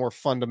lot more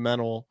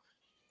fundamental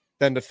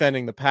than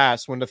defending the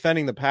pass, when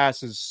defending the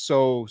pass is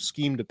so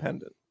scheme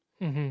dependent.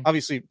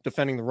 Obviously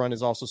defending the run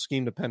is also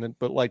scheme dependent,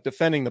 but like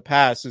defending the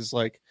pass is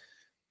like,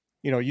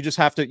 you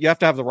have to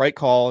have the right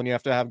call, and you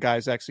have to have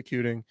guys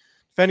executing.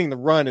 Defending the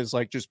run is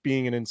like just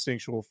being an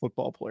instinctual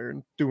football player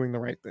and doing the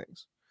right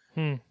things.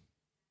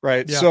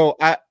 Right. Yeah. So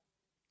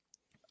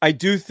I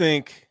do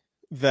think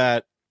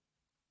that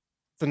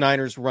the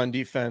Niners run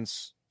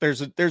defense,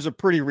 there's a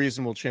pretty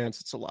reasonable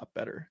chance it's a lot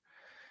better.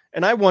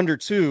 And I wonder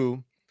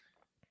too,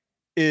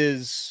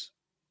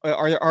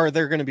 are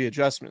there going to be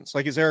adjustments?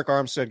 Like, is Eric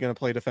Armstead going to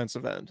play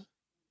defensive end?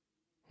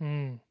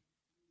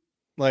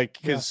 Like,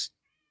 because,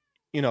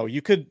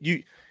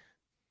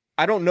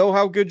 I don't know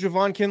how good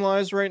Javon Kinlaw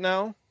is right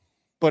now,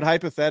 but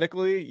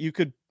hypothetically, you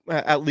could,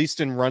 at least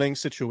in running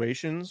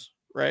situations,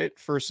 right,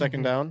 first,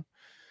 second down,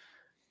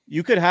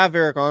 you could have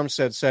Eric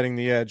Armstead setting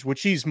the edge,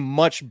 which he's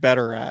much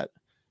better at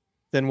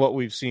than what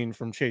we've seen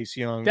from Chase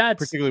Young,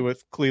 particularly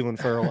with Cleveland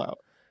Farrell out.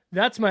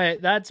 That's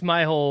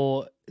my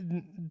whole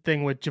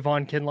thing with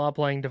Javon Kinlaw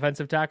playing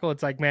defensive tackle.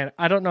 It's like, man,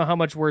 I don't know how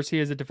much worse he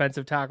is at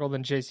defensive tackle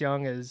than Chase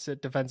Young is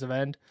at defensive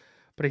end,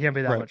 but he can't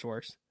be that much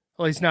worse.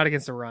 At least not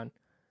against the run.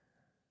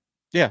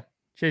 Yeah.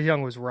 Chase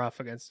Young was rough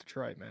against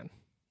Detroit, man.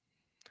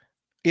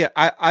 Yeah,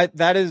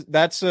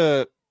 that's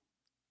a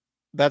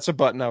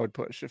button I would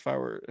push if I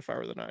were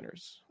the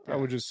Niners. Yeah. I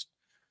would just,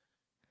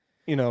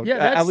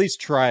 At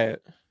least try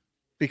it.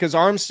 Because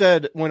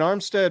when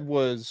Armstead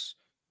was,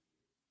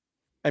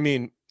 I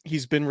mean,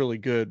 he's been really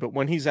good, but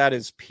when he's at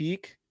his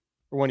peak,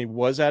 or when he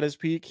was at his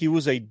peak, he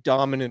was a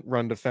dominant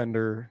run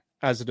defender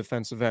as a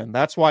defensive end.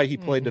 That's why he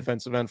played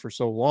defensive end for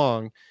so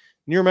long.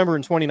 And you remember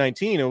in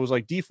 2019, it was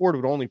like D Ford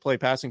would only play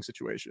passing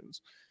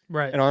situations.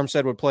 Right. And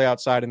Armstead would play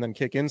outside and then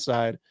kick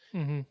inside.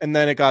 Mm-hmm. And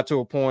then it got to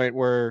a point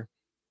where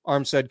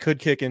Armstead could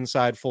kick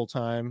inside full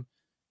time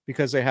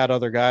because they had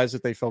other guys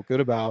that they felt good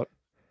about.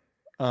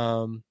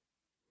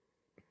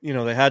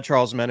 They had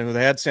Charles Menahu,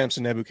 they had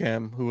Samson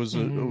Ebukam, who was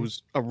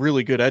a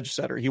really good edge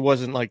setter. He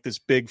wasn't like this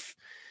big,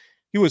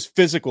 he was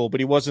physical, but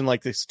he wasn't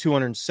like this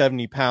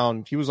 270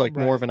 pound. He was like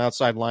more of an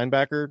outside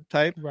linebacker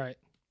type. Right.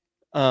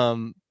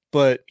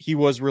 But he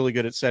was really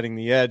good at setting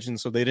the edge. And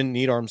so they didn't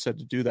need Armstead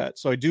to do that.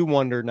 So I do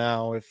wonder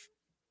now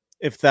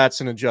if that's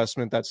an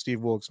adjustment that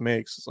Steve Wilks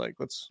makes. It's like,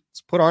 let's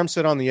put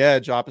Armstead on the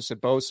edge opposite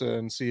Bosa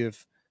and see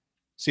if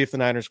the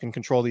Niners can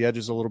control the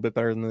edges a little bit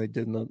better than they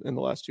did in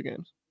the last two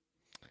games.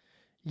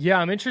 Yeah,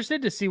 I'm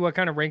interested to see what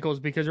kind of wrinkles,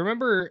 because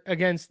remember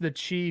against the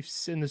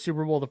Chiefs in the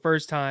Super Bowl the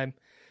first time,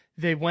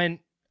 they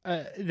went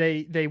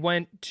they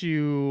went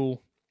to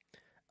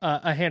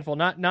a handful,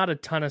 not a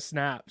ton of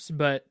snaps,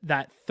 but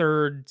that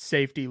third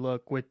safety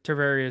look with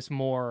Tarvarius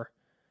Moore.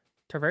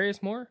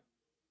 Tarvarius Moore?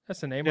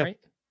 That's the name, right?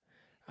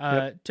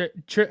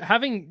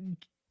 Having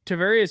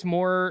Tarvarius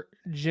Moore,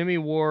 Jimmy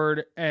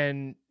Ward,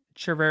 and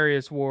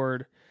Charvarius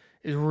Ward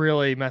is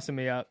really messing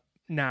me up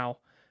now.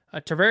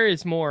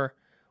 Tarvarius Moore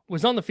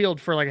was on the field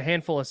for like a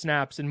handful of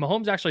snaps, and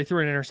Mahomes actually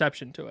threw an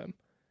interception to him.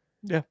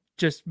 Yeah.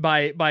 Just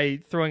by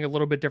throwing a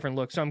little bit different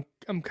look. So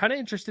I'm kind of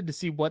interested to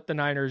see what the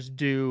Niners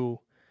do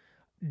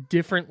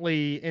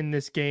differently in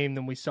this game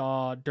than we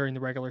saw during the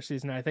regular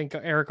season. I think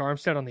Eric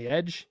Armstead on the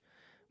edge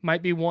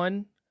might be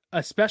one,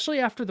 especially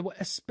after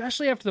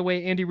the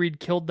way Andy Reid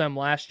killed them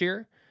last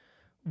year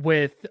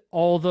with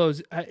all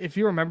those. If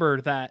you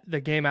remember that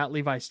the game at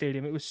Levi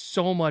Stadium, it was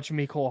so much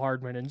Mecole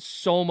Hardman and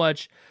so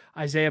much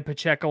Isaiah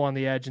Pacheco on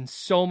the edge and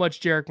so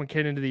much Jerick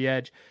McKinnon to the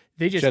edge.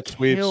 They just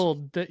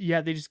killed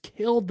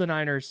the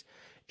Niners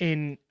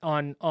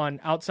on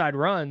outside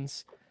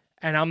runs.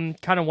 And I'm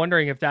kind of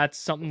wondering if that's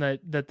something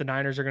that the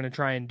Niners are going to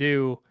try and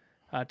do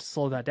to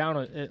slow that down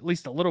at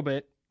least a little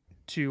bit,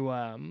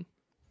 to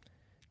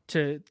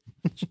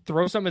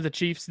throw some of the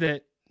Chiefs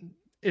that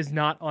is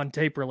not on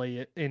tape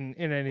really in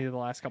any of the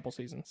last couple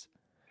seasons.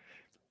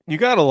 You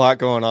got a lot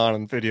going on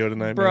in video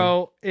tonight,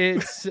 bro.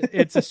 Man.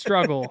 It's a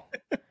struggle.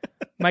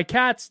 My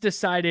cats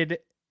decided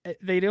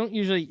they don't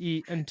usually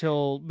eat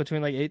until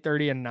between like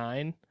 8:30 and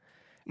 9.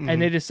 And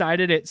they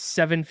decided at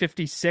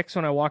 7:56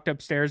 when I walked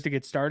upstairs to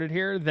get started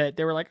here that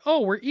they were like,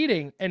 "Oh, we're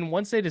eating." And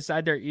once they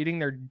decide they're eating,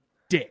 they're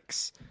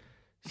dicks.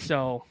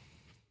 So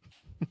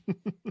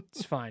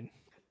it's fine.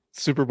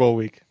 Super Bowl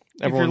week.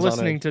 If you're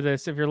listening to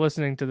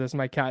this,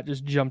 my cat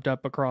just jumped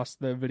up across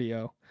the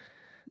video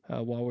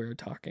while we were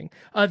talking.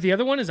 The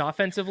other one is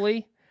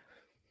offensively.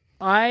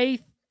 I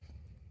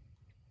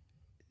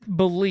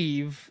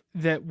believe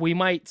that we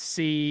might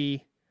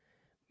see,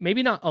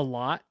 maybe not a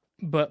lot,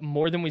 but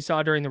more than we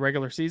saw during the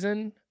regular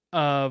season,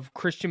 of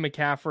Christian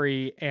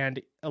McCaffrey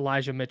and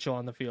Elijah Mitchell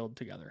on the field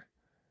together.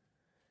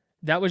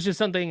 That was just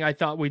something I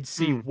thought we'd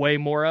see way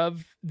more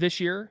of this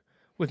year,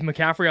 with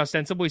McCaffrey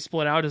ostensibly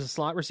split out as a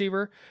slot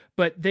receiver.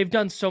 But they've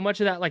done so much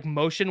of that like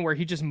motion where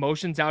he just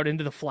motions out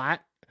into the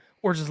flat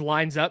or just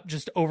lines up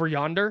just over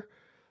yonder.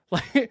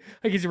 Like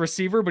he's a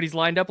receiver, but he's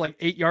lined up like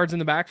 8 yards in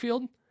the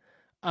backfield.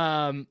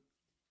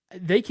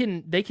 They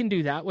can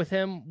do that with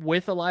him,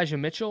 with Elijah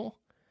Mitchell.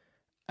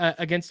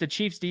 Against the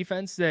Chiefs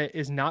defense that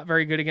is not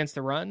very good against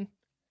the run,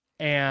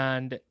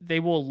 and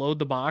they will load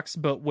the box,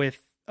 but with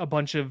a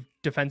bunch of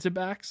defensive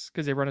backs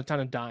because they run a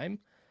ton of dime.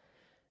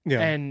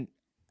 Yeah. And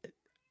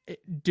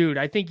dude,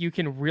 I think you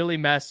can really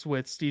mess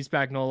with Steve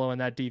Spagnuolo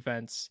and that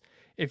defense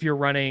if you're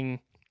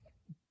running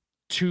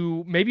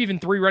 2, maybe even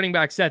 3 running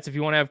back sets if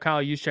you want to have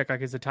Kyle Juszczyk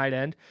like as a tight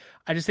end.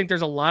 I just think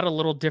there's a lot of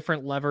little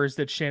different levers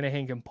that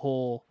Shanahan can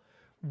pull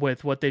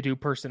with what they do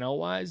personnel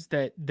wise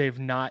that they've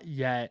not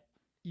yet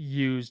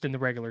used in the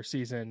regular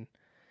season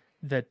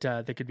that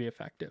could be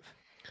effective.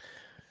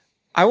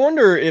 I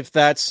wonder if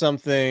that's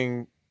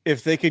something,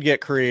 if they could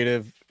get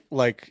creative,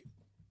 like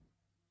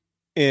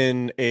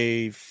in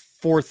a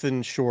 4th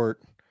and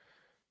short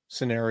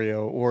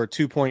scenario or a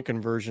 2-point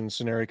conversion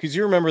scenario. Because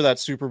you remember that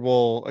Super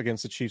Bowl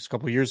against the Chiefs a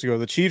couple of years ago,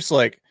 the Chiefs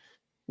like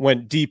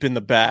went deep in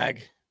the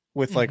bag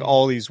with like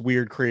all these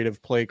weird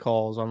creative play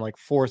calls on like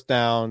 4th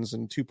downs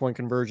and 2-point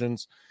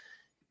conversions.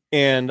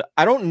 And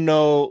I don't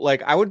know,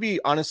 like, I would be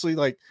honestly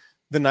like,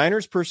 the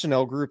Niners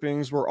personnel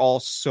groupings were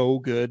all so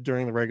good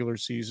during the regular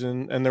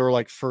season, and they were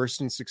like first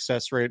in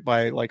success rate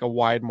by like a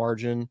wide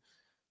margin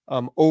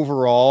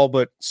overall,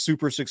 but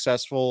super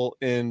successful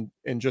in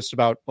just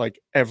about like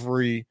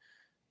every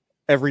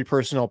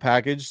personnel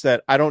package,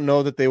 that I don't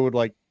know that they would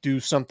like do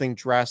something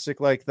drastic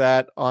like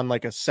that on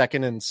like a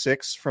 2nd and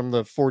 6 from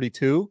the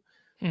 42.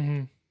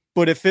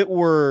 But if it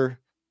were,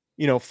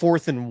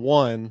 4th and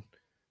 1,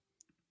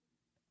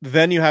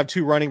 then you have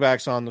two running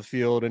backs on the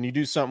field and you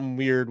do something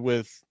weird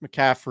with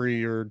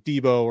McCaffrey or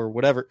Debo or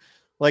whatever.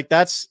 Like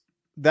that's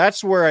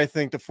where I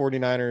think the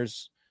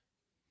 49ers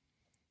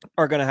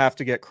are going to have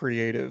to get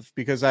creative,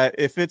 because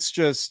if it's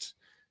just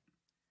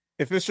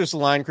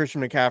line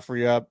Christian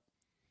McCaffrey up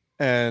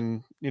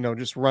and,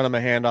 just run him a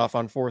handoff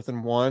on 4th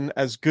and 1,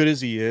 as good as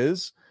he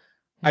is,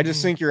 I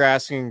just think you're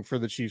asking for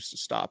the Chiefs to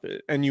stop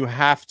it. And you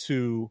have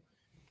to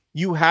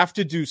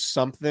do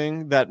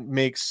something that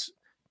makes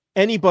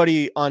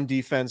anybody on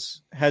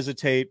defense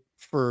hesitate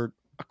for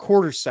a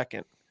quarter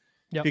second,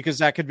 because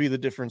that could be the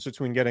difference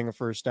between getting a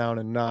first down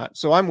and not.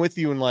 So I'm with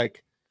you. And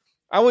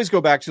I always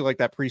go back to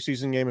that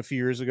preseason game a few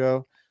years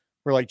ago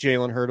where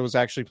Jalen Hurd was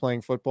actually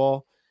playing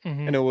football.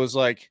 And it was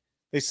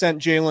they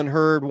sent Jalen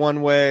Hurd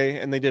one way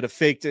and they did a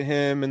fake to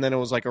him. And then it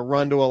was a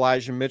run to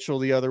Elijah Mitchell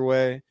the other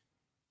way.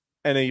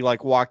 And he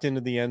walked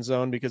into the end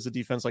zone because the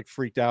defense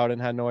freaked out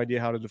and had no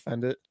idea how to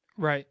defend it.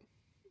 Right.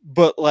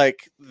 But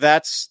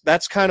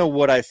that's kind of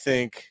what I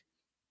think.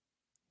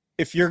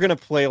 If you're going to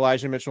play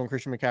Elijah Mitchell and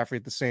Christian McCaffrey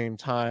at the same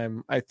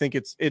time, I think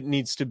it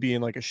needs to be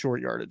in a short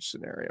yardage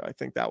scenario. I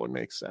think that would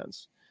make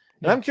sense.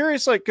 And I'm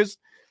curious, because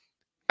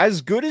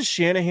as good as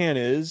Shanahan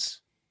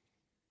is,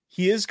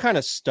 he is kind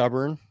of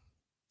stubborn,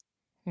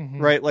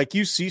 right?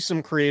 You see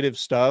some creative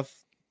stuff,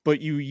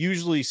 but you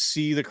usually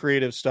see the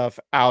creative stuff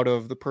out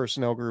of the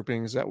personnel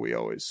groupings that we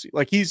always see.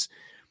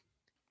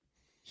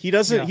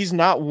 He's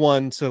not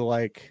one to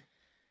let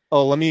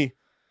me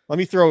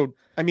throw.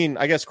 I mean,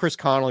 I guess Chris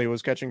Connolly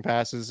was catching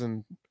passes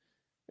in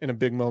a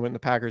big moment in the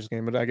Packers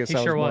game, but I guess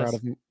that was more out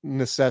of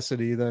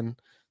necessity than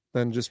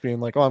just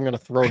being I'm going to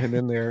throw him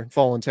in there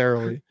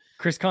voluntarily.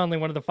 Chris Conley,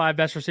 one of the 5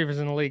 best receivers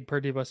in the league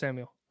per Deebo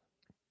Samuel.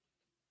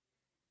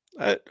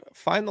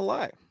 Find the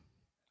lie.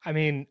 I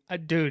mean,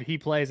 dude, he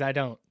plays. I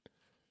don't.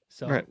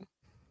 So right.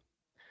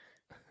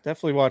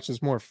 Definitely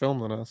watches more film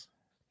than us.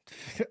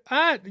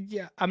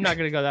 Yeah, I'm not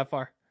going to go that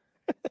far.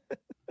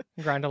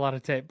 Grind a lot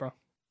of tape, bro.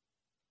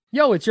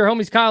 Yo, it's your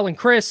homies Kyle and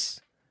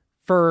Chris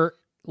for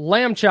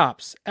Lamb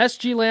Chops.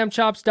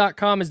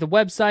 SGLambchops.com is the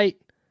website.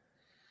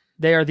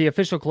 They are the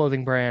official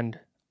clothing brand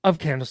of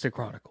Candlestick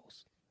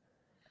Chronicles.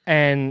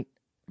 And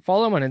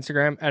follow them on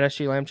Instagram at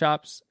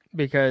SGLambchops,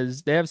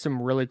 because they have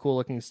some really cool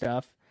looking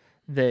stuff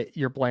that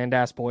your bland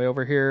ass boy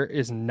over here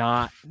is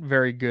not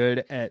very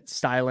good at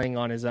styling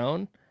on his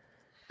own.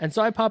 And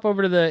so I pop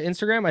over to the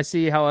Instagram. I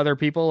see how other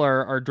people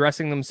are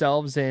dressing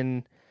themselves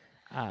in,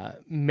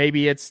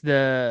 maybe it's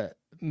the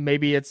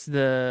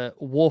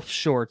wolf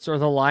shorts or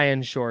the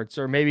lion shorts,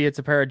 or maybe it's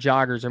a pair of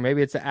joggers, or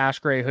maybe it's the ash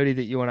gray hoodie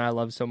that you and I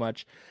love so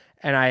much.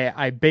 And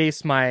I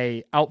base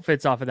my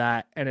outfits off of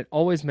that, and it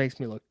always makes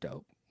me look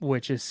dope,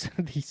 which is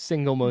the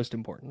single most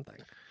important thing.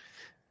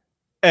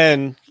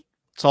 And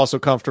it's also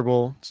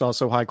comfortable. It's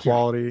also high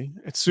quality.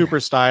 Yeah. It's super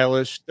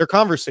stylish. They're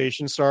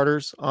conversation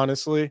starters,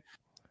 honestly.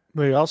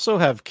 They also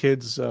have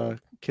kid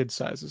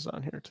sizes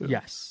on here too.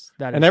 Yes,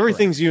 and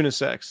everything's correct.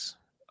 Unisex.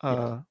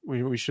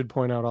 We should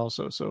point out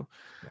also. So,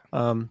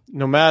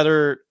 no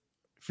matter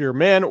if you're a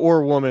man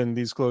or woman,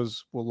 these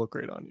clothes will look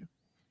great on you.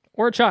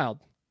 Or a child.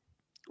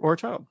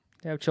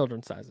 They have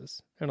children's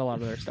sizes and a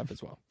lot of their stuff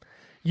as well.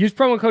 Use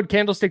promo code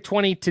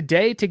Candlestick20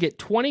 today to get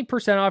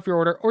 20% off your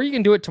order, or you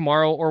can do it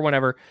tomorrow or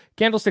whenever.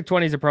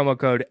 Candlestick20 is a promo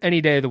code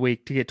any day of the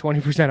week to get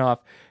 20%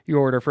 off your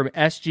order from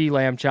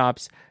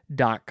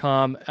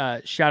sglambchops.com.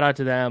 Shout out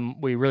to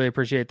them. We really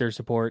appreciate their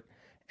support,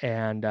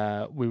 and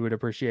we would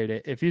appreciate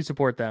it if you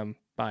support them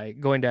by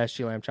going to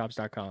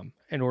sglambchops.com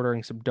and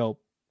ordering some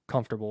dope,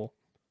 comfortable,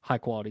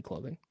 high-quality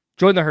clothing.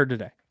 Join the herd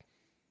today.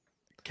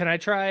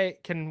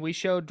 Can we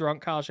show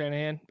drunk Kyle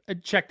Shanahan?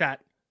 Check that.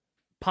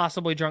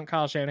 Possibly drunk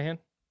Kyle Shanahan.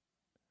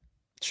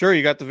 Sure,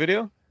 you got the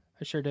video?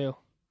 I sure do.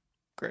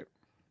 Great.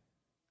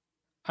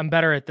 I'm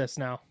better at this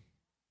now.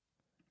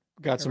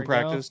 Got some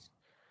practice? Go.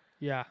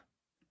 Yeah,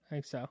 I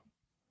think so.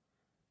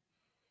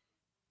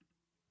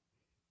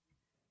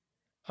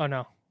 Oh,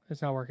 no.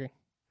 It's not working.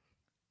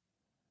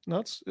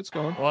 No, it's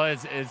going. Well,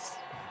 it's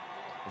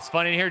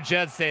funny to hear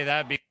Jed say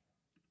that.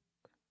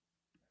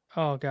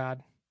 Oh,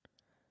 God.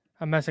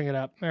 I'm messing it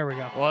up. There we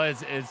go. Well,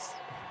 it's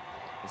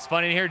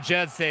funny to hear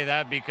Jed say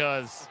that,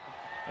 because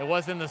it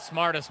wasn't the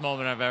smartest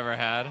moment I've ever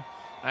had.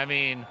 I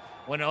mean,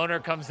 when an owner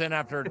comes in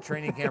after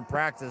training camp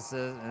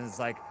practices and it's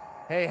like,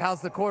 hey,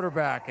 how's the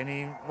quarterback?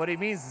 And what he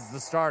means is the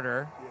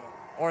starter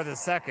or the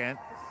second.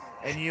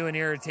 And you in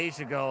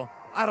irritation go,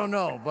 I don't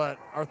know, but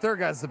our third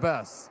guy's the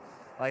best.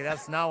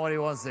 That's not what he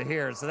wants to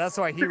hear. So that's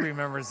why he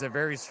remembers it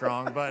very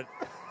strong. But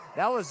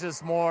that was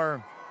just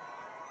more...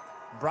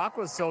 Brock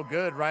was so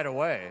good right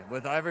away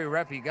with every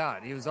rep he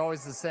got. He was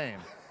always the same.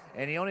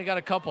 And he only got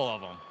a couple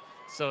of them.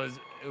 So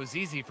it was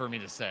easy for me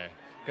to say,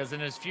 because in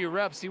his few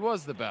reps, he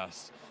was the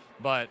best.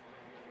 But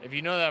if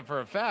you know that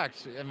for a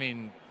fact, I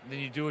mean, then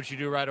you do what you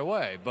do right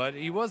away. But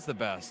he was the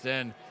best.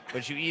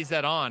 But you ease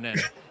that on. And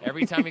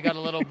every time he got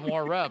a little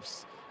more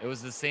reps, it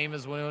was the same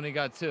as when he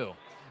got 2.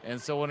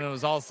 And so when it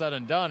was all said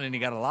and done and he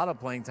got a lot of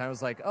playing time, it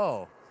was like,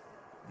 oh,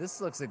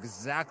 this looks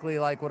exactly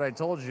like what I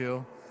told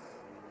you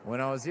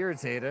when I was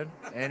irritated,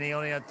 and he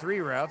only had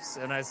 3 reps.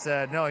 And I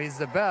said, no, he's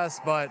the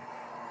best, but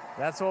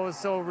that's what was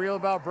so real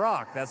about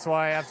Brock. That's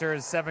why after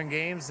his 7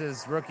 games,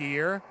 his rookie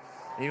year,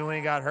 even when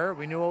he got hurt,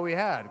 we knew what we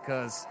had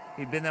because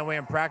he'd been that way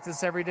in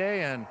practice every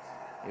day, and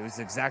it was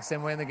the exact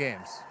same way in the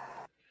games.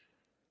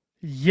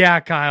 Yeah,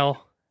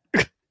 Kyle.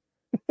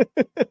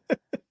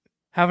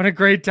 Having a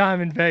great time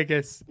in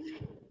Vegas.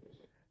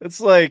 It's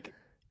like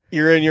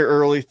you're in your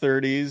early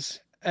 30s.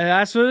 And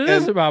that's what it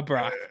is about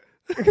Brock.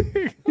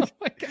 Oh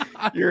my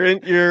God. You're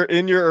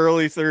in your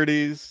early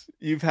 30s.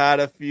 You've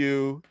had a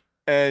few,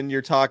 and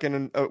you're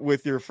talking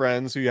with your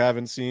friends who you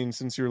haven't seen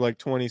since you were like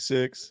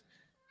 26.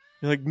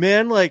 You're like,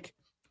 man, like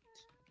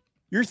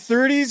your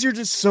 30s, you're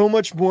just so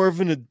much more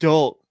of an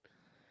adult.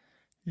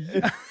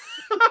 Yeah.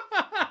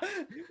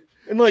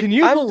 And like, can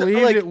you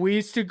believe that we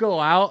used to go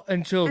out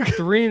until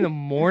 3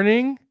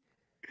 a.m?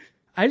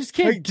 I just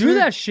can't do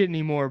that shit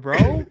anymore,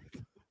 bro.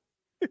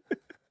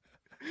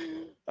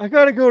 I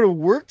gotta go to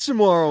work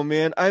tomorrow,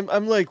 man.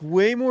 I'm like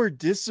way more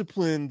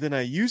disciplined than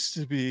I used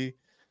to be.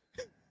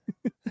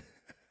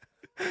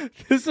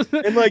 This is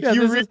and like yeah,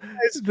 you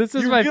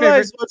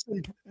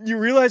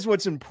realize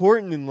what's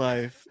important in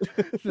life.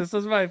 This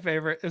is my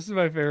favorite. This is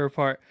my favorite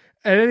part.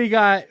 And then he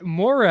got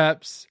more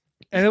reps,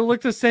 and it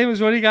looked the same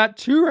as when he got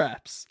 2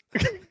 reps.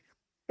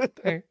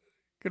 Hey,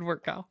 good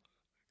work, Kyle.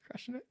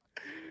 Crushing it.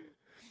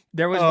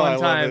 There was one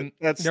time.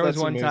 There was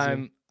one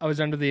time I was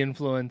under the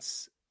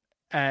influence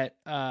at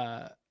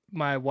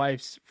my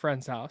wife's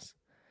friend's house,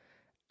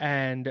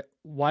 and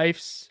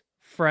wife's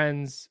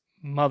friend's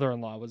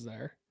mother-in-law was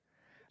there.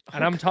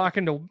 And I'm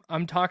talking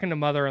to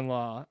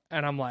mother-in-law,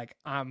 and I'm like,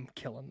 I'm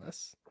killing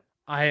this.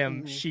 I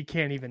am. She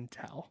can't even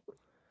tell.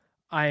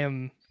 I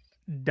am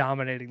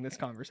dominating this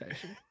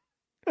conversation.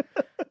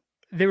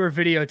 They were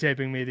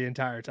videotaping me the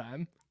entire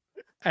time,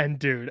 and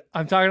dude,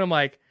 I'm talking to them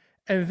like.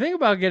 And the thing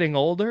about getting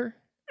older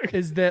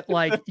is that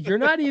like you're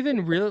not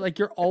even really like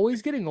you're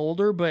always getting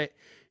older, but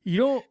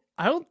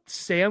I don't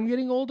say I'm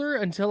getting older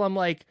until I'm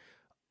like,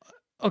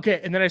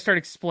 okay, and then I start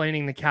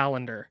explaining the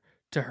calendar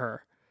to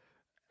her.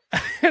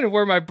 And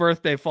where my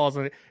birthday falls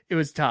on it. It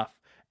was tough.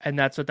 And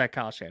that's what that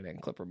Kyle Shanahan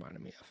clip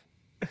reminded me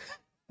of.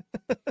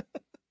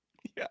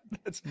 Yeah,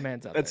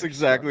 that's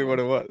exactly what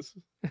it was.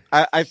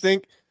 I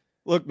think,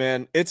 look,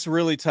 man, it's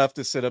really tough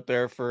to sit up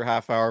there for a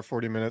half hour,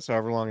 40 minutes,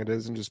 however long it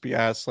is, and just be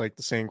asked like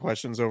the same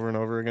questions over and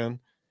over again.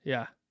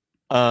 Yeah.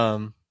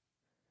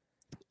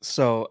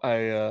 So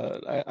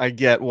I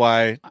get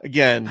why,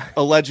 again,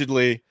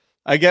 allegedly,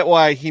 I get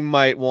why he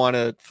might want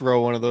to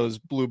throw one of those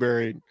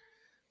blueberry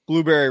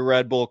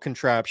Red Bull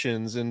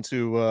contraptions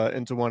into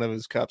one of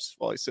his cups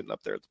while he's sitting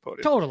up there at the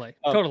podium.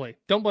 Totally.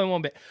 Don't blame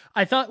one bit.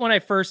 I thought when I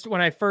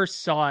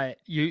first saw it,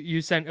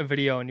 you sent a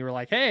video and you were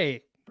like,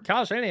 "Hey,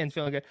 Kyle Shanahan's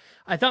feeling good."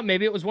 I thought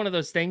maybe it was one of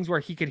those things where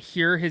he could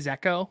hear his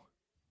echo,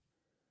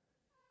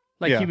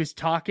 like he was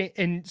talking.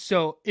 And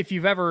so, if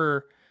you've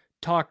ever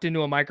talked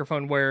into a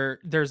microphone where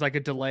there's like a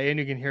delay and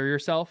you can hear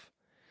yourself,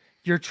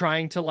 you're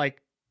trying to like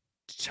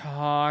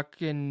talk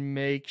and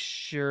make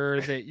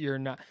sure that you're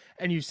not,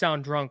 and you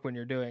sound drunk when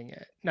you're doing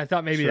it. And I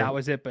thought maybe that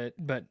was it, but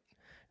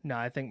no,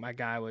 I think my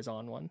guy was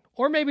on one,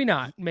 or maybe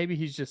not. Maybe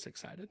he's just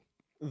excited.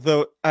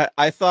 Though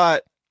I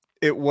thought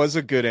it was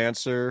a good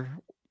answer.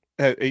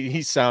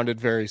 He sounded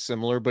very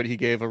similar, but he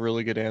gave a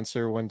really good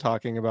answer when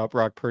talking about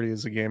Brock Purdy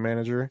as a game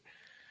manager.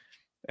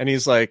 And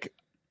he's like,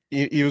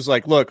 he was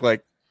like, look,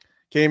 like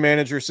game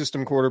manager,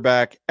 system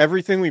quarterback,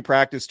 everything we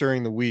practice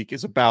during the week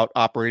is about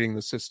operating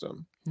the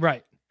system.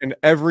 Right. And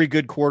every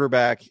good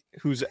quarterback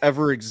who's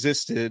ever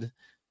existed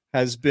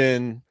has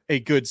been a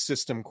good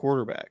system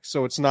quarterback.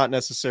 So it's not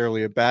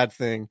necessarily a bad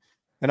thing.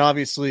 And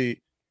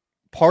obviously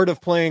part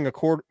of playing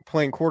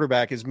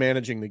quarterback is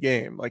managing the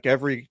game. Like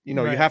you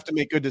have to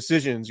make good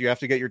decisions. You have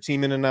to get your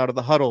team in and out of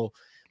the huddle.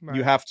 Right.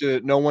 You have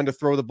to know when to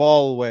throw the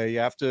ball away. You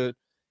have to,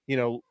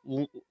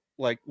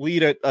 like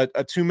lead a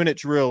 2-minute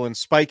drill and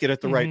spike it at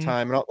the right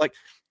time. And like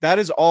that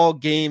is all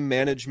game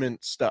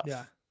management stuff.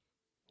 Yeah.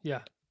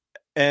 Yeah.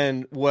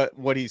 And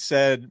what he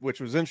said,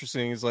 which was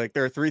interesting, is like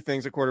there are 3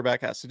 things a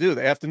quarterback has to do.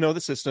 They have to know the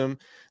system,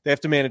 they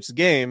have to manage the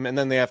game, and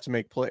then they have to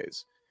make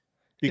plays.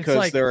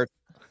 Because there are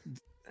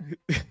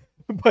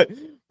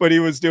but he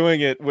was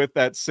doing it with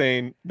that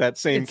same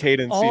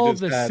cadence. All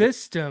the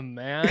system,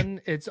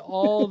 man. It's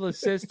all the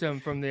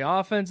system, from the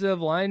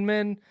offensive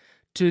linemen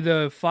to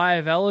the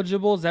 5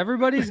 eligibles.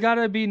 Everybody's got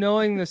to be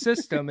knowing the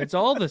system. It's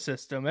all the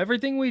system.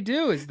 Everything we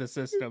do is the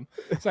system.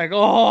 It's like,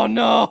 oh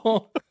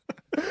no.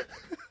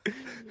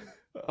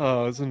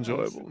 Oh, it was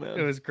enjoyable, man.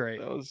 It was great.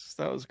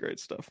 That was great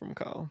stuff from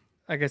Kyle.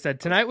 Like I said,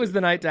 tonight was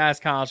the night to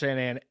ask Kyle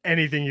Shanahan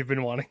anything you've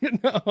been wanting to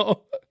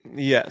know.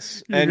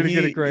 Yes, You're gonna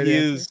get a great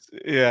answer.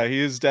 He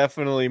is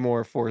definitely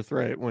more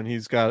forthright when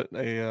he's got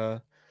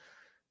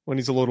when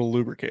he's a little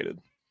lubricated.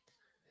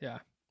 Yeah.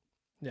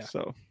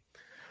 So,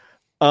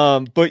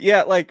 but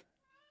yeah, like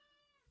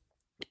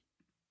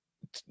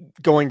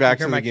going back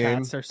to the game,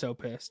 cats are so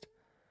pissed.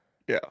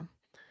 Yeah.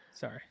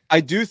 Sorry.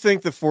 I do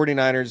think the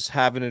 49ers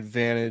have an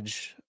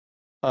advantage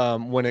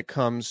when it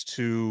comes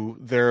to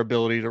their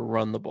ability to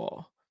run the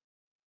ball.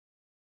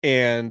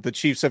 and the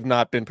Chiefs have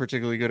not been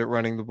particularly good at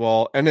running the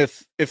ball. And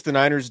if the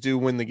Niners do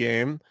win the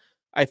game,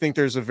 I think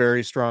there's a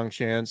very strong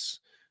chance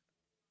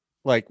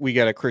like we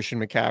get a Christian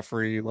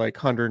McCaffrey, like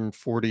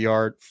 140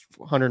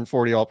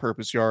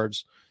 all-purpose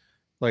yards,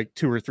 like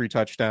 2 or 3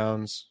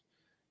 touchdowns.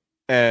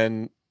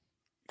 And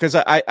because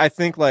I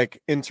think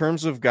like in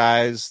terms of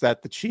guys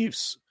that the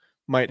Chiefs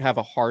might have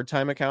a hard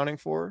time accounting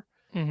for,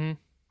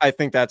 I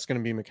think that's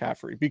going to be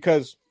McCaffrey,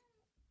 because,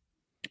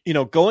 you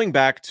know, going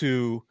back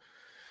to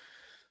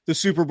the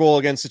Super Bowl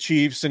against the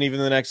Chiefs, and even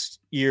the next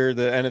year,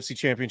 the NFC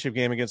Championship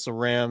game against the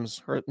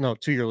Rams, or no,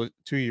 2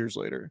 years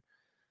later,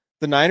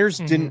 the Niners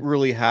didn't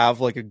really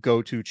have like a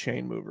go-to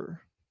chain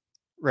mover,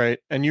 right?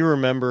 And you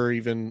remember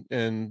even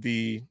in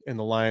the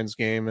Lions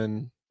game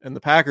and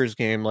the Packers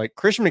game, like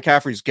Christian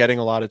McCaffrey's getting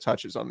a lot of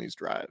touches on these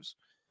drives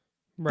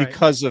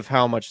because of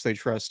how much they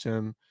trust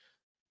him,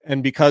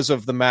 and because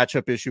of the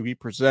matchup issue he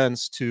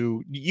presents.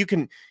 To you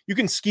can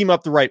scheme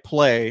up the right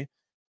play,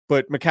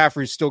 but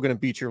McCaffrey's still going to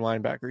beat your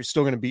linebacker. He's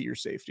still going to beat your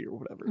safety or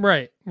whatever.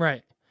 Right.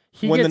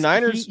 The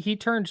Niners, he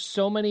turned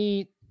so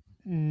many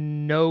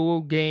no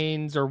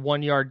gains or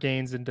 1 yard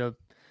gains into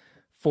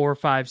 4,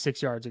 5,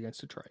 6 yards against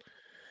Detroit.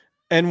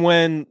 And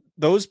when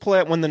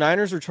the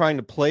Niners are trying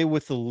to play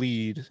with the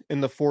lead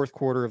in the fourth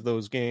quarter of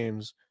those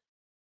games,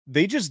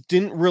 they just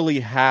didn't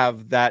really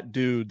have that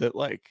dude that,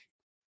 like,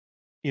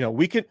 you know,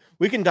 we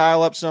can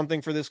dial up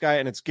something for this guy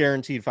and it's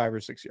guaranteed 5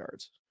 or 6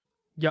 yards.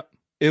 Yep.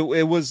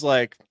 It was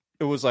like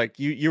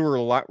you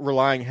were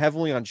relying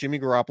heavily on Jimmy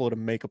Garoppolo to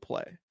make a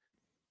play.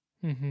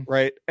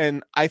 Right.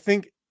 And I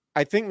think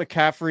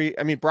McCaffrey,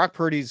 I mean, Brock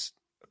Purdy's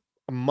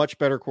a much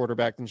better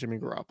quarterback than Jimmy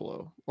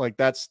Garoppolo. Like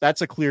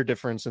that's a clear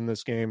difference in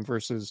this game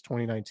versus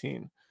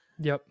 2019.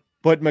 Yep.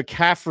 But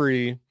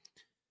McCaffrey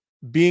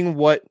being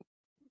what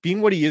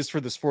he is for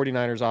this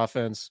 49ers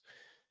offense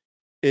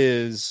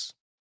is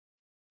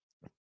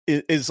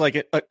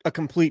like a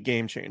complete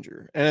game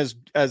changer. And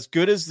as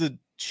good as the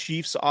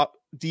Chiefs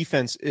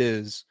defense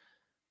is,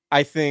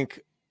 I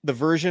think the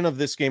version of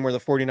this game where the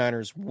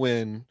 49ers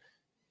win,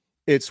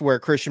 it's where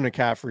Christian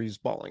McCaffrey's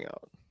balling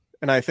out.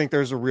 And I think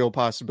there's a real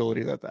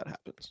possibility that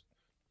happens.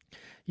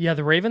 Yeah,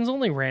 the Ravens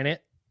only ran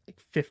it like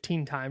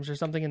 15 times or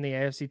something in the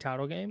AFC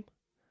title game.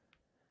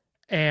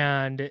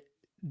 And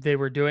they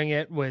were doing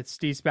it with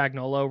Steve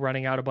Spagnuolo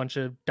running out a bunch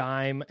of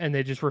dime, and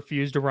they just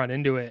refused to run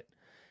into it.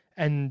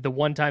 And the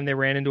one time they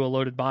ran into a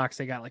loaded box,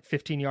 they got like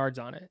 15 yards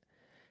on it.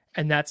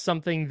 And that's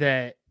something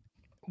that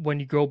when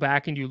you go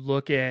back and you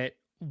look at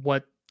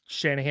what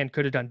Shanahan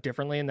could have done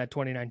differently in that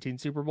 2019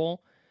 Super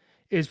Bowl,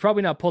 is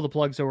probably not pull the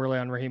plug so early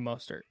on Raheem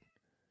Mostert.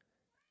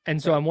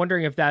 And so I'm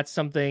wondering if that's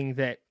something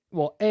that,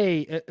 well,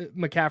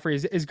 McCaffrey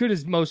is as good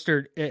as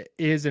Mostert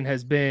is and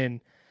has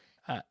been.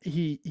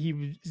 He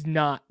was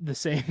not the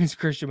same as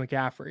Christian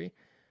McCaffrey,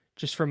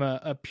 just from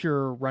a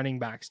pure running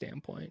back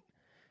standpoint.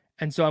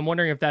 And so I'm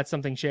wondering if that's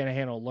something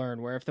Shanahan will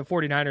learn, where if the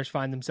 49ers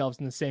find themselves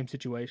in the same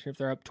situation, if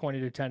they're up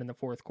 20-10 in the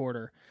fourth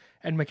quarter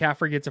and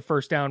McCaffrey gets a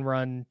first down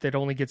run that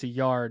only gets a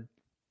yard,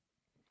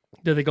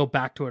 do they go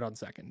back to it on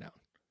second down?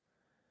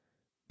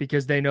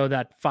 Because they know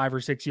that 5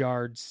 or 6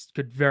 yards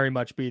could very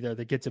much be there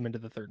that gets them into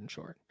the third and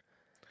short.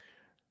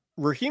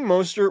 Raheem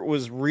Mostert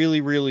was really,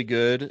 really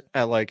good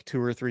at like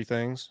 2 or 3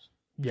 things.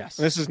 Yes.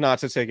 And this is not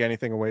to take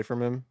anything away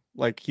from him.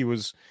 Like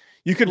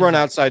you could run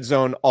outside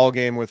zone all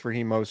game with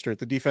Raheem Mostert.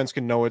 The defense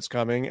can know it's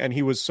coming, and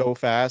he was so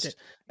fast,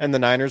 and the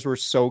Niners were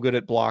so good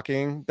at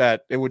blocking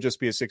that it would just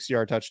be a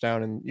 6-yard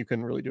touchdown, and you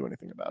couldn't really do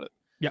anything about it.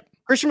 Yep.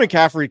 Christian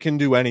McCaffrey can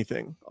do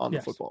anything on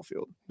the football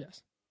field.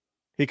 Yes.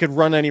 He could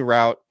run any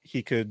route.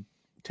 He could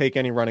take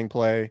any running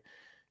play.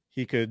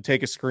 He could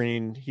take a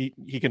screen.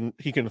 He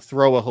can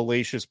throw a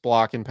hellacious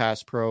block in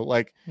pass pro.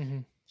 Like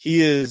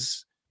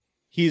he's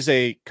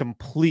a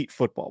complete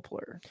football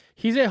player.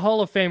 He's a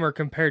Hall of Famer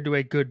compared to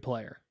a good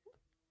player.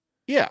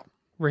 Yeah.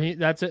 Raheem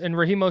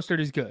Mostert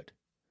is good.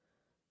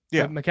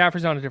 Yeah. But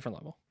McCaffrey's on a different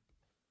level.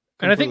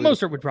 Completely. And I think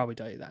Mostert would probably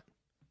tell you that.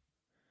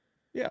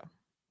 Yeah.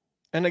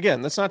 And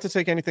again, that's not to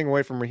take anything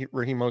away from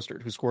Raheem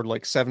Mostert, who scored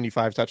like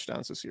 75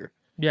 touchdowns this year.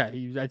 Yeah,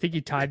 I think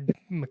he tied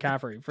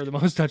McCaffrey for the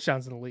most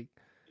touchdowns in the league.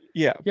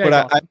 Yeah, but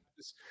awesome.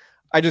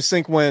 I just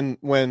think when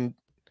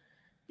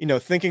you know,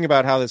 thinking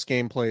about how this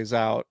game plays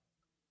out,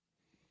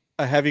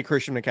 a heavy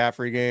Christian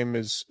McCaffrey game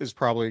is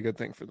probably a good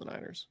thing for the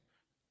Niners.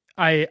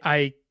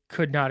 I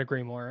could not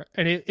agree more.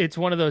 And it's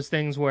one of those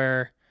things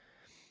where,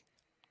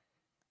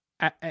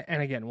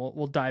 and again,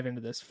 we'll dive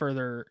into this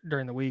further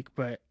during the week,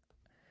 but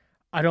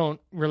I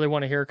don't really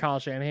want to hear Kyle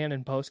Shanahan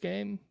in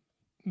postgame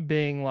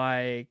being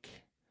like,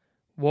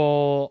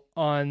 well,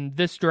 on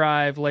this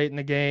drive late in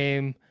the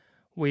game,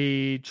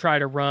 we tried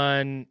to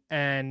run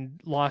and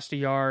lost a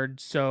yard,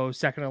 so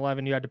 2nd and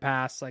 11, you had to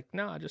pass. Like,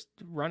 no, just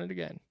run it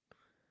again.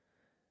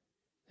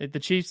 The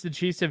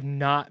Chiefs have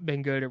not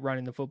been good at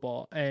running the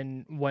football.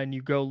 And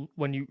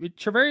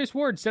Charvarius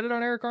Ward said it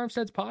on Eric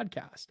Armstead's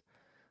podcast.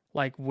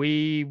 Like,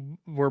 we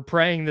were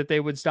praying that they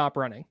would stop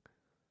running.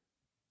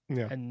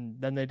 Yeah. And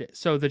then they did.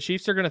 So the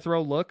Chiefs are going to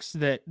throw looks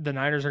that the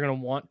Niners are going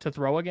to want to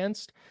throw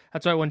against.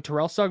 That's why when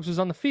Terrell Suggs was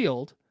on the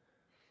field,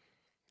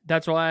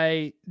 That's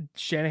why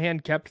Shanahan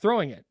kept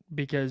throwing it,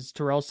 because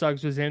Terrell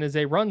Suggs was in as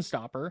a run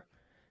stopper,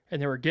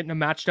 and they were getting him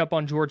matched up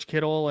on George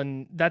Kittle,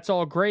 and that's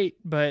all great,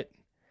 but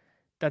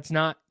that's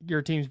not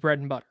your team's bread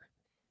and butter.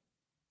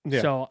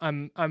 Yeah. So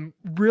I'm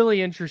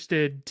really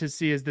interested to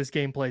see as this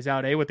game plays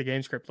out, A, what the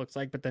game script looks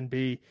like, but then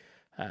B,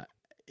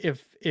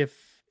 if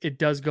it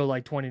does go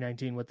like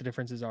 2019, what the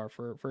differences are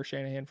for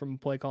Shanahan from a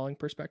play calling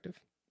perspective.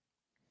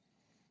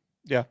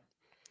 Yeah.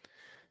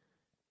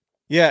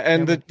 Yeah,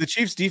 and the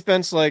Chiefs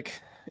defense,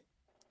 like,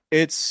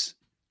 it's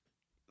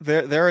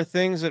there are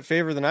things that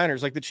favor the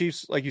Niners. Like the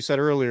Chiefs, like you said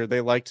earlier,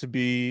 they like to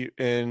be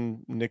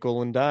in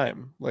nickel and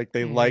dime. Like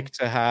they like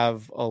to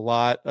have a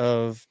lot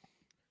of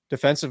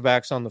defensive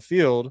backs on the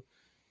field.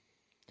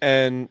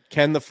 And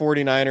can the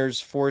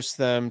 49ers force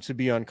them to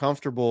be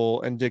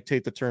uncomfortable and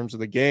dictate the terms of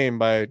the game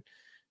by,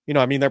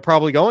 I mean, they're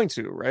probably going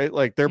to, right?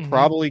 Like they're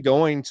probably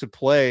going to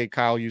play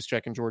Kyle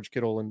Juszczyk and George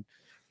Kittle and,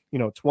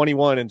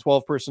 21 and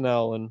 12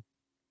 personnel and,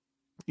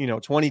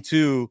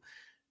 22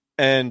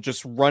 and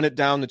just run it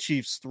down the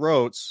Chiefs'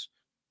 throats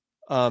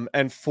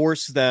and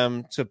force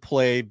them to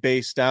play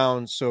base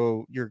down.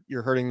 So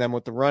you're hurting them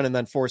with the run and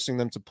then forcing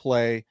them to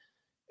play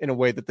in a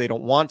way that they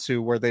don't want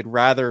to, where they'd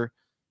rather,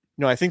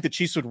 I think the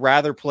Chiefs would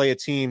rather play a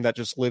team that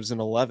just lives in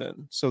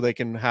 11 so they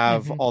can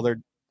have all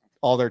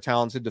their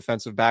talented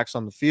defensive backs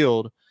on the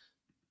field.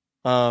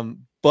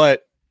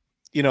 But,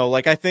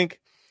 like I think,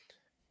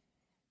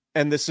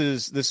 and this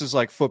is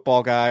like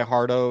football guy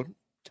Hardo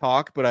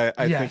talk, but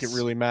I think it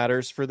really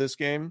matters for this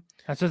game.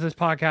 That's what this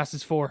podcast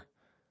is for.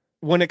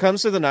 When it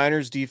comes to the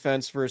Niners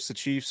defense versus the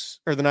Chiefs,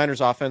 or the Niners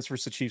offense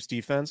versus the Chiefs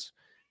defense,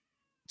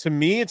 to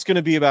me, it's going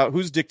to be about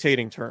who's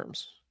dictating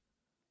terms.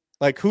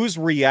 Like who's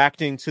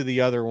reacting to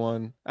the other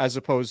one as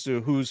opposed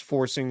to who's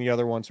forcing the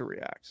other one to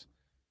react.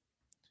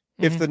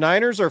 If the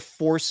Niners are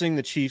forcing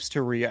the Chiefs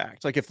to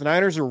react, like if the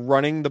Niners are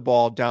running the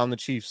ball down the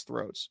Chiefs'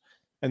 throats,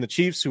 and the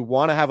Chiefs who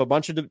want to have a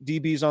bunch of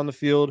DBs on the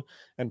field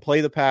and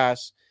play the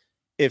pass,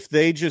 if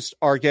they just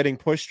are getting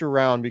pushed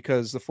around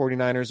because the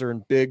 49ers are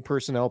in big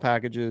personnel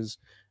packages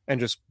and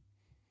just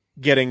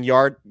getting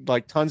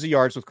tons of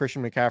yards with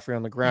Christian McCaffrey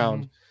on the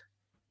ground,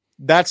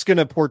 that's going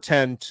to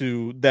portend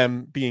to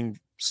them being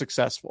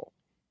successful.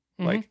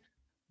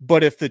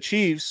 But if the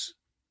Chiefs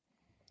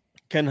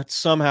can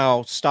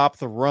somehow stop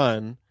the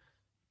run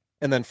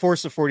and then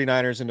force the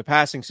 49ers into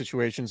passing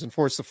situations and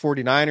force the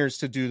 49ers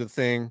to do the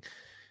thing,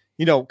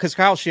 because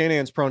Kyle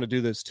Shanahan's prone to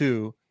do this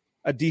too.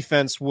 A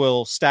defense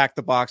will stack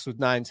the box with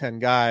 9-10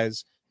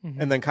 guys,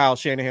 and then Kyle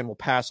Shanahan will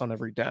pass on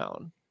every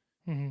down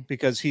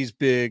because he's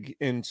big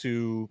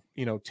into,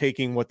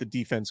 taking what the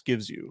defense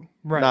gives you.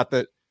 Right.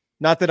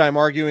 Not that I'm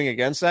arguing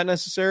against that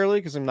necessarily,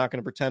 because I'm not going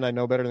to pretend I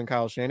know better than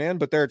Kyle Shanahan,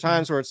 but there are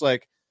times where it's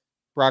like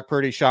Brock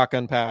Purdy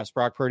shotgun pass,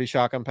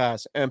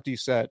 empty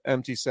set.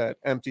 And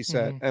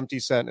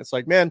it's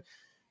like, man,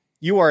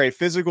 you are a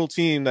physical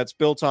team that's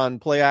built on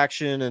play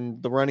action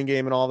and the running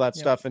game and all that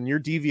stuff, and you're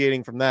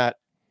deviating from that.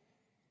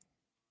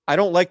 I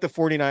don't like the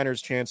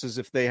 49ers' chances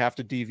if they have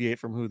to deviate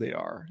from who they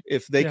are.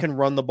 If they can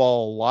run the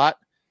ball a lot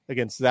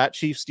against that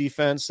Chiefs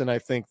defense, and I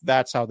think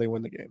that's how they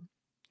win the game.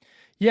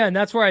 Yeah, and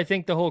that's where I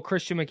think the whole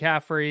Christian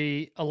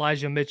McCaffrey,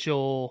 Elijah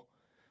Mitchell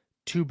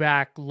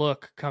two-back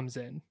look comes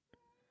in.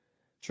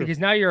 True. Because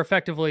now you're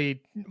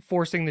effectively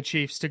forcing the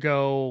Chiefs to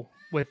go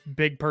with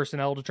big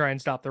personnel to try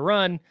and stop the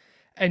run,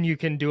 and you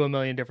can do a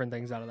million different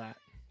things out of that.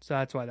 So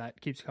that's why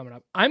that keeps coming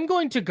up. I'm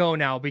going to go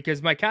now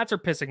because my cats are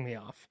pissing me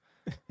off.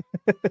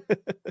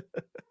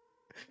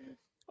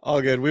 All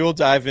good. We will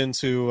dive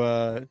into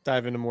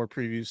more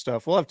preview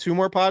stuff. We'll have 2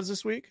 more pods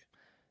this week.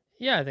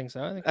 Yeah, I think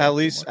so. I think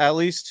at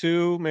least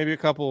 2, maybe a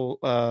couple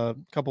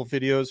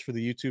videos for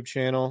the YouTube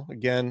channel.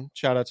 Again,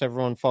 shout out to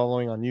everyone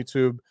following on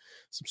YouTube,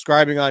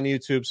 subscribing on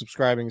YouTube.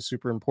 Subscribing is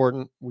super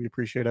important. We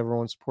appreciate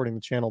everyone supporting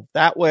the channel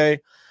that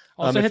way.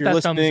 Also, hit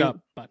that thumbs up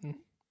button.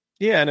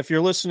 Yeah, and if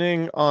you're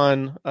listening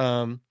on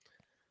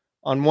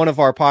one of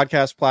our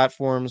podcast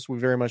platforms, we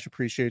very much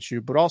appreciate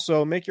you. But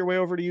also make your way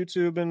over to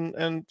YouTube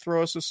and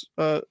throw us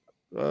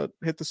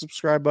hit the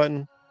subscribe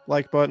button,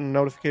 like button,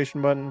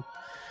 notification button.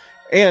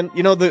 And,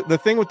 the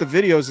thing with the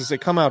videos is they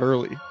come out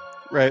early,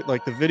 right?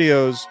 Like the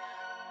videos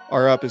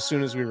are up as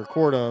soon as we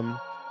record them.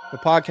 The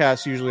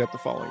podcast usually up the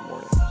following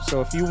morning. So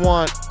if you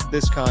want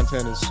this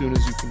content as soon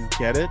as you can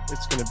get it,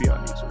 it's going to be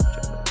on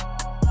YouTube generally.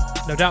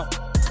 No doubt.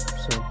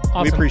 So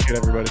awesome. We appreciate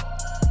everybody.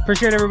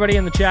 Appreciate everybody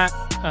in the chat.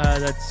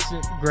 That's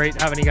great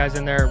having you guys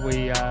in there.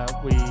 We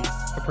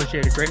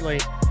appreciate it greatly.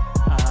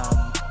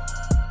 And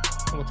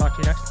we'll talk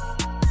to you next time.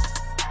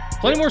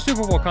 Plenty more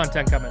Super Bowl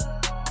content coming.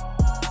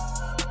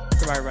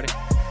 Goodbye, everybody.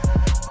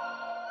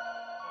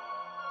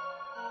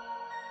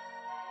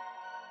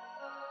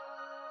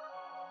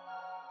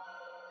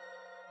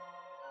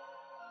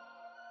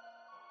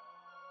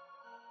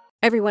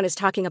 Everyone is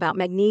talking about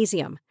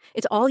magnesium.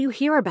 It's all you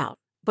hear about.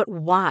 But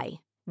why?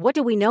 What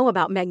do we know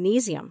about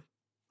magnesium?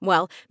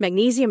 Well,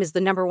 magnesium is the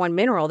 #1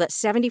 mineral that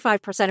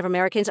 75% of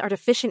Americans are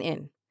deficient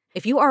in.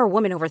 If you are a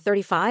woman over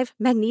 35,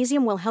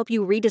 magnesium will help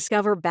you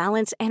rediscover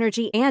balance,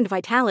 energy, and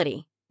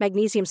vitality.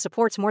 Magnesium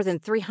supports more than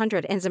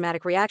 300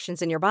 enzymatic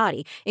reactions in your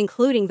body,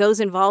 including those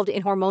involved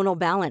in hormonal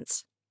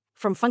balance.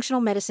 From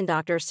functional medicine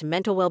doctors to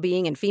mental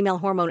well-being and female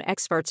hormone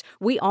experts,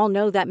 we all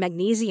know that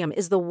magnesium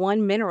is the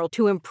one mineral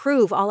to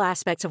improve all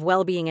aspects of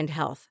well-being and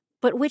health.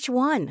 But which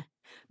one?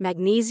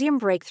 Magnesium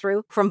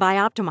Breakthrough from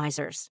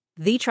Bioptimizers,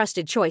 the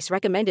trusted choice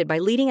recommended by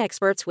leading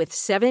experts with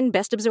 7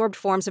 best-absorbed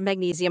forms of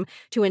magnesium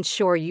to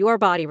ensure your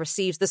body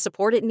receives the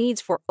support it needs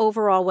for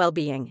overall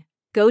well-being.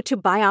 Go to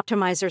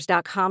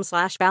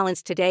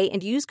bioptimizers.com/balance today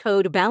and use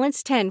code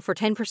BALANCE10 for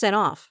 10%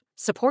 off.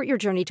 Support your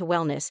journey to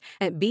wellness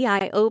at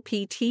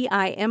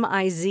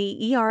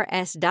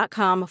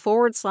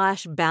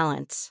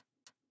bioptimizers.com/balance.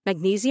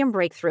 Magnesium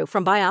Breakthrough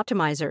from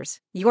Bioptimizers,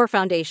 your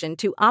foundation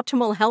to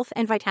optimal health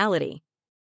and vitality.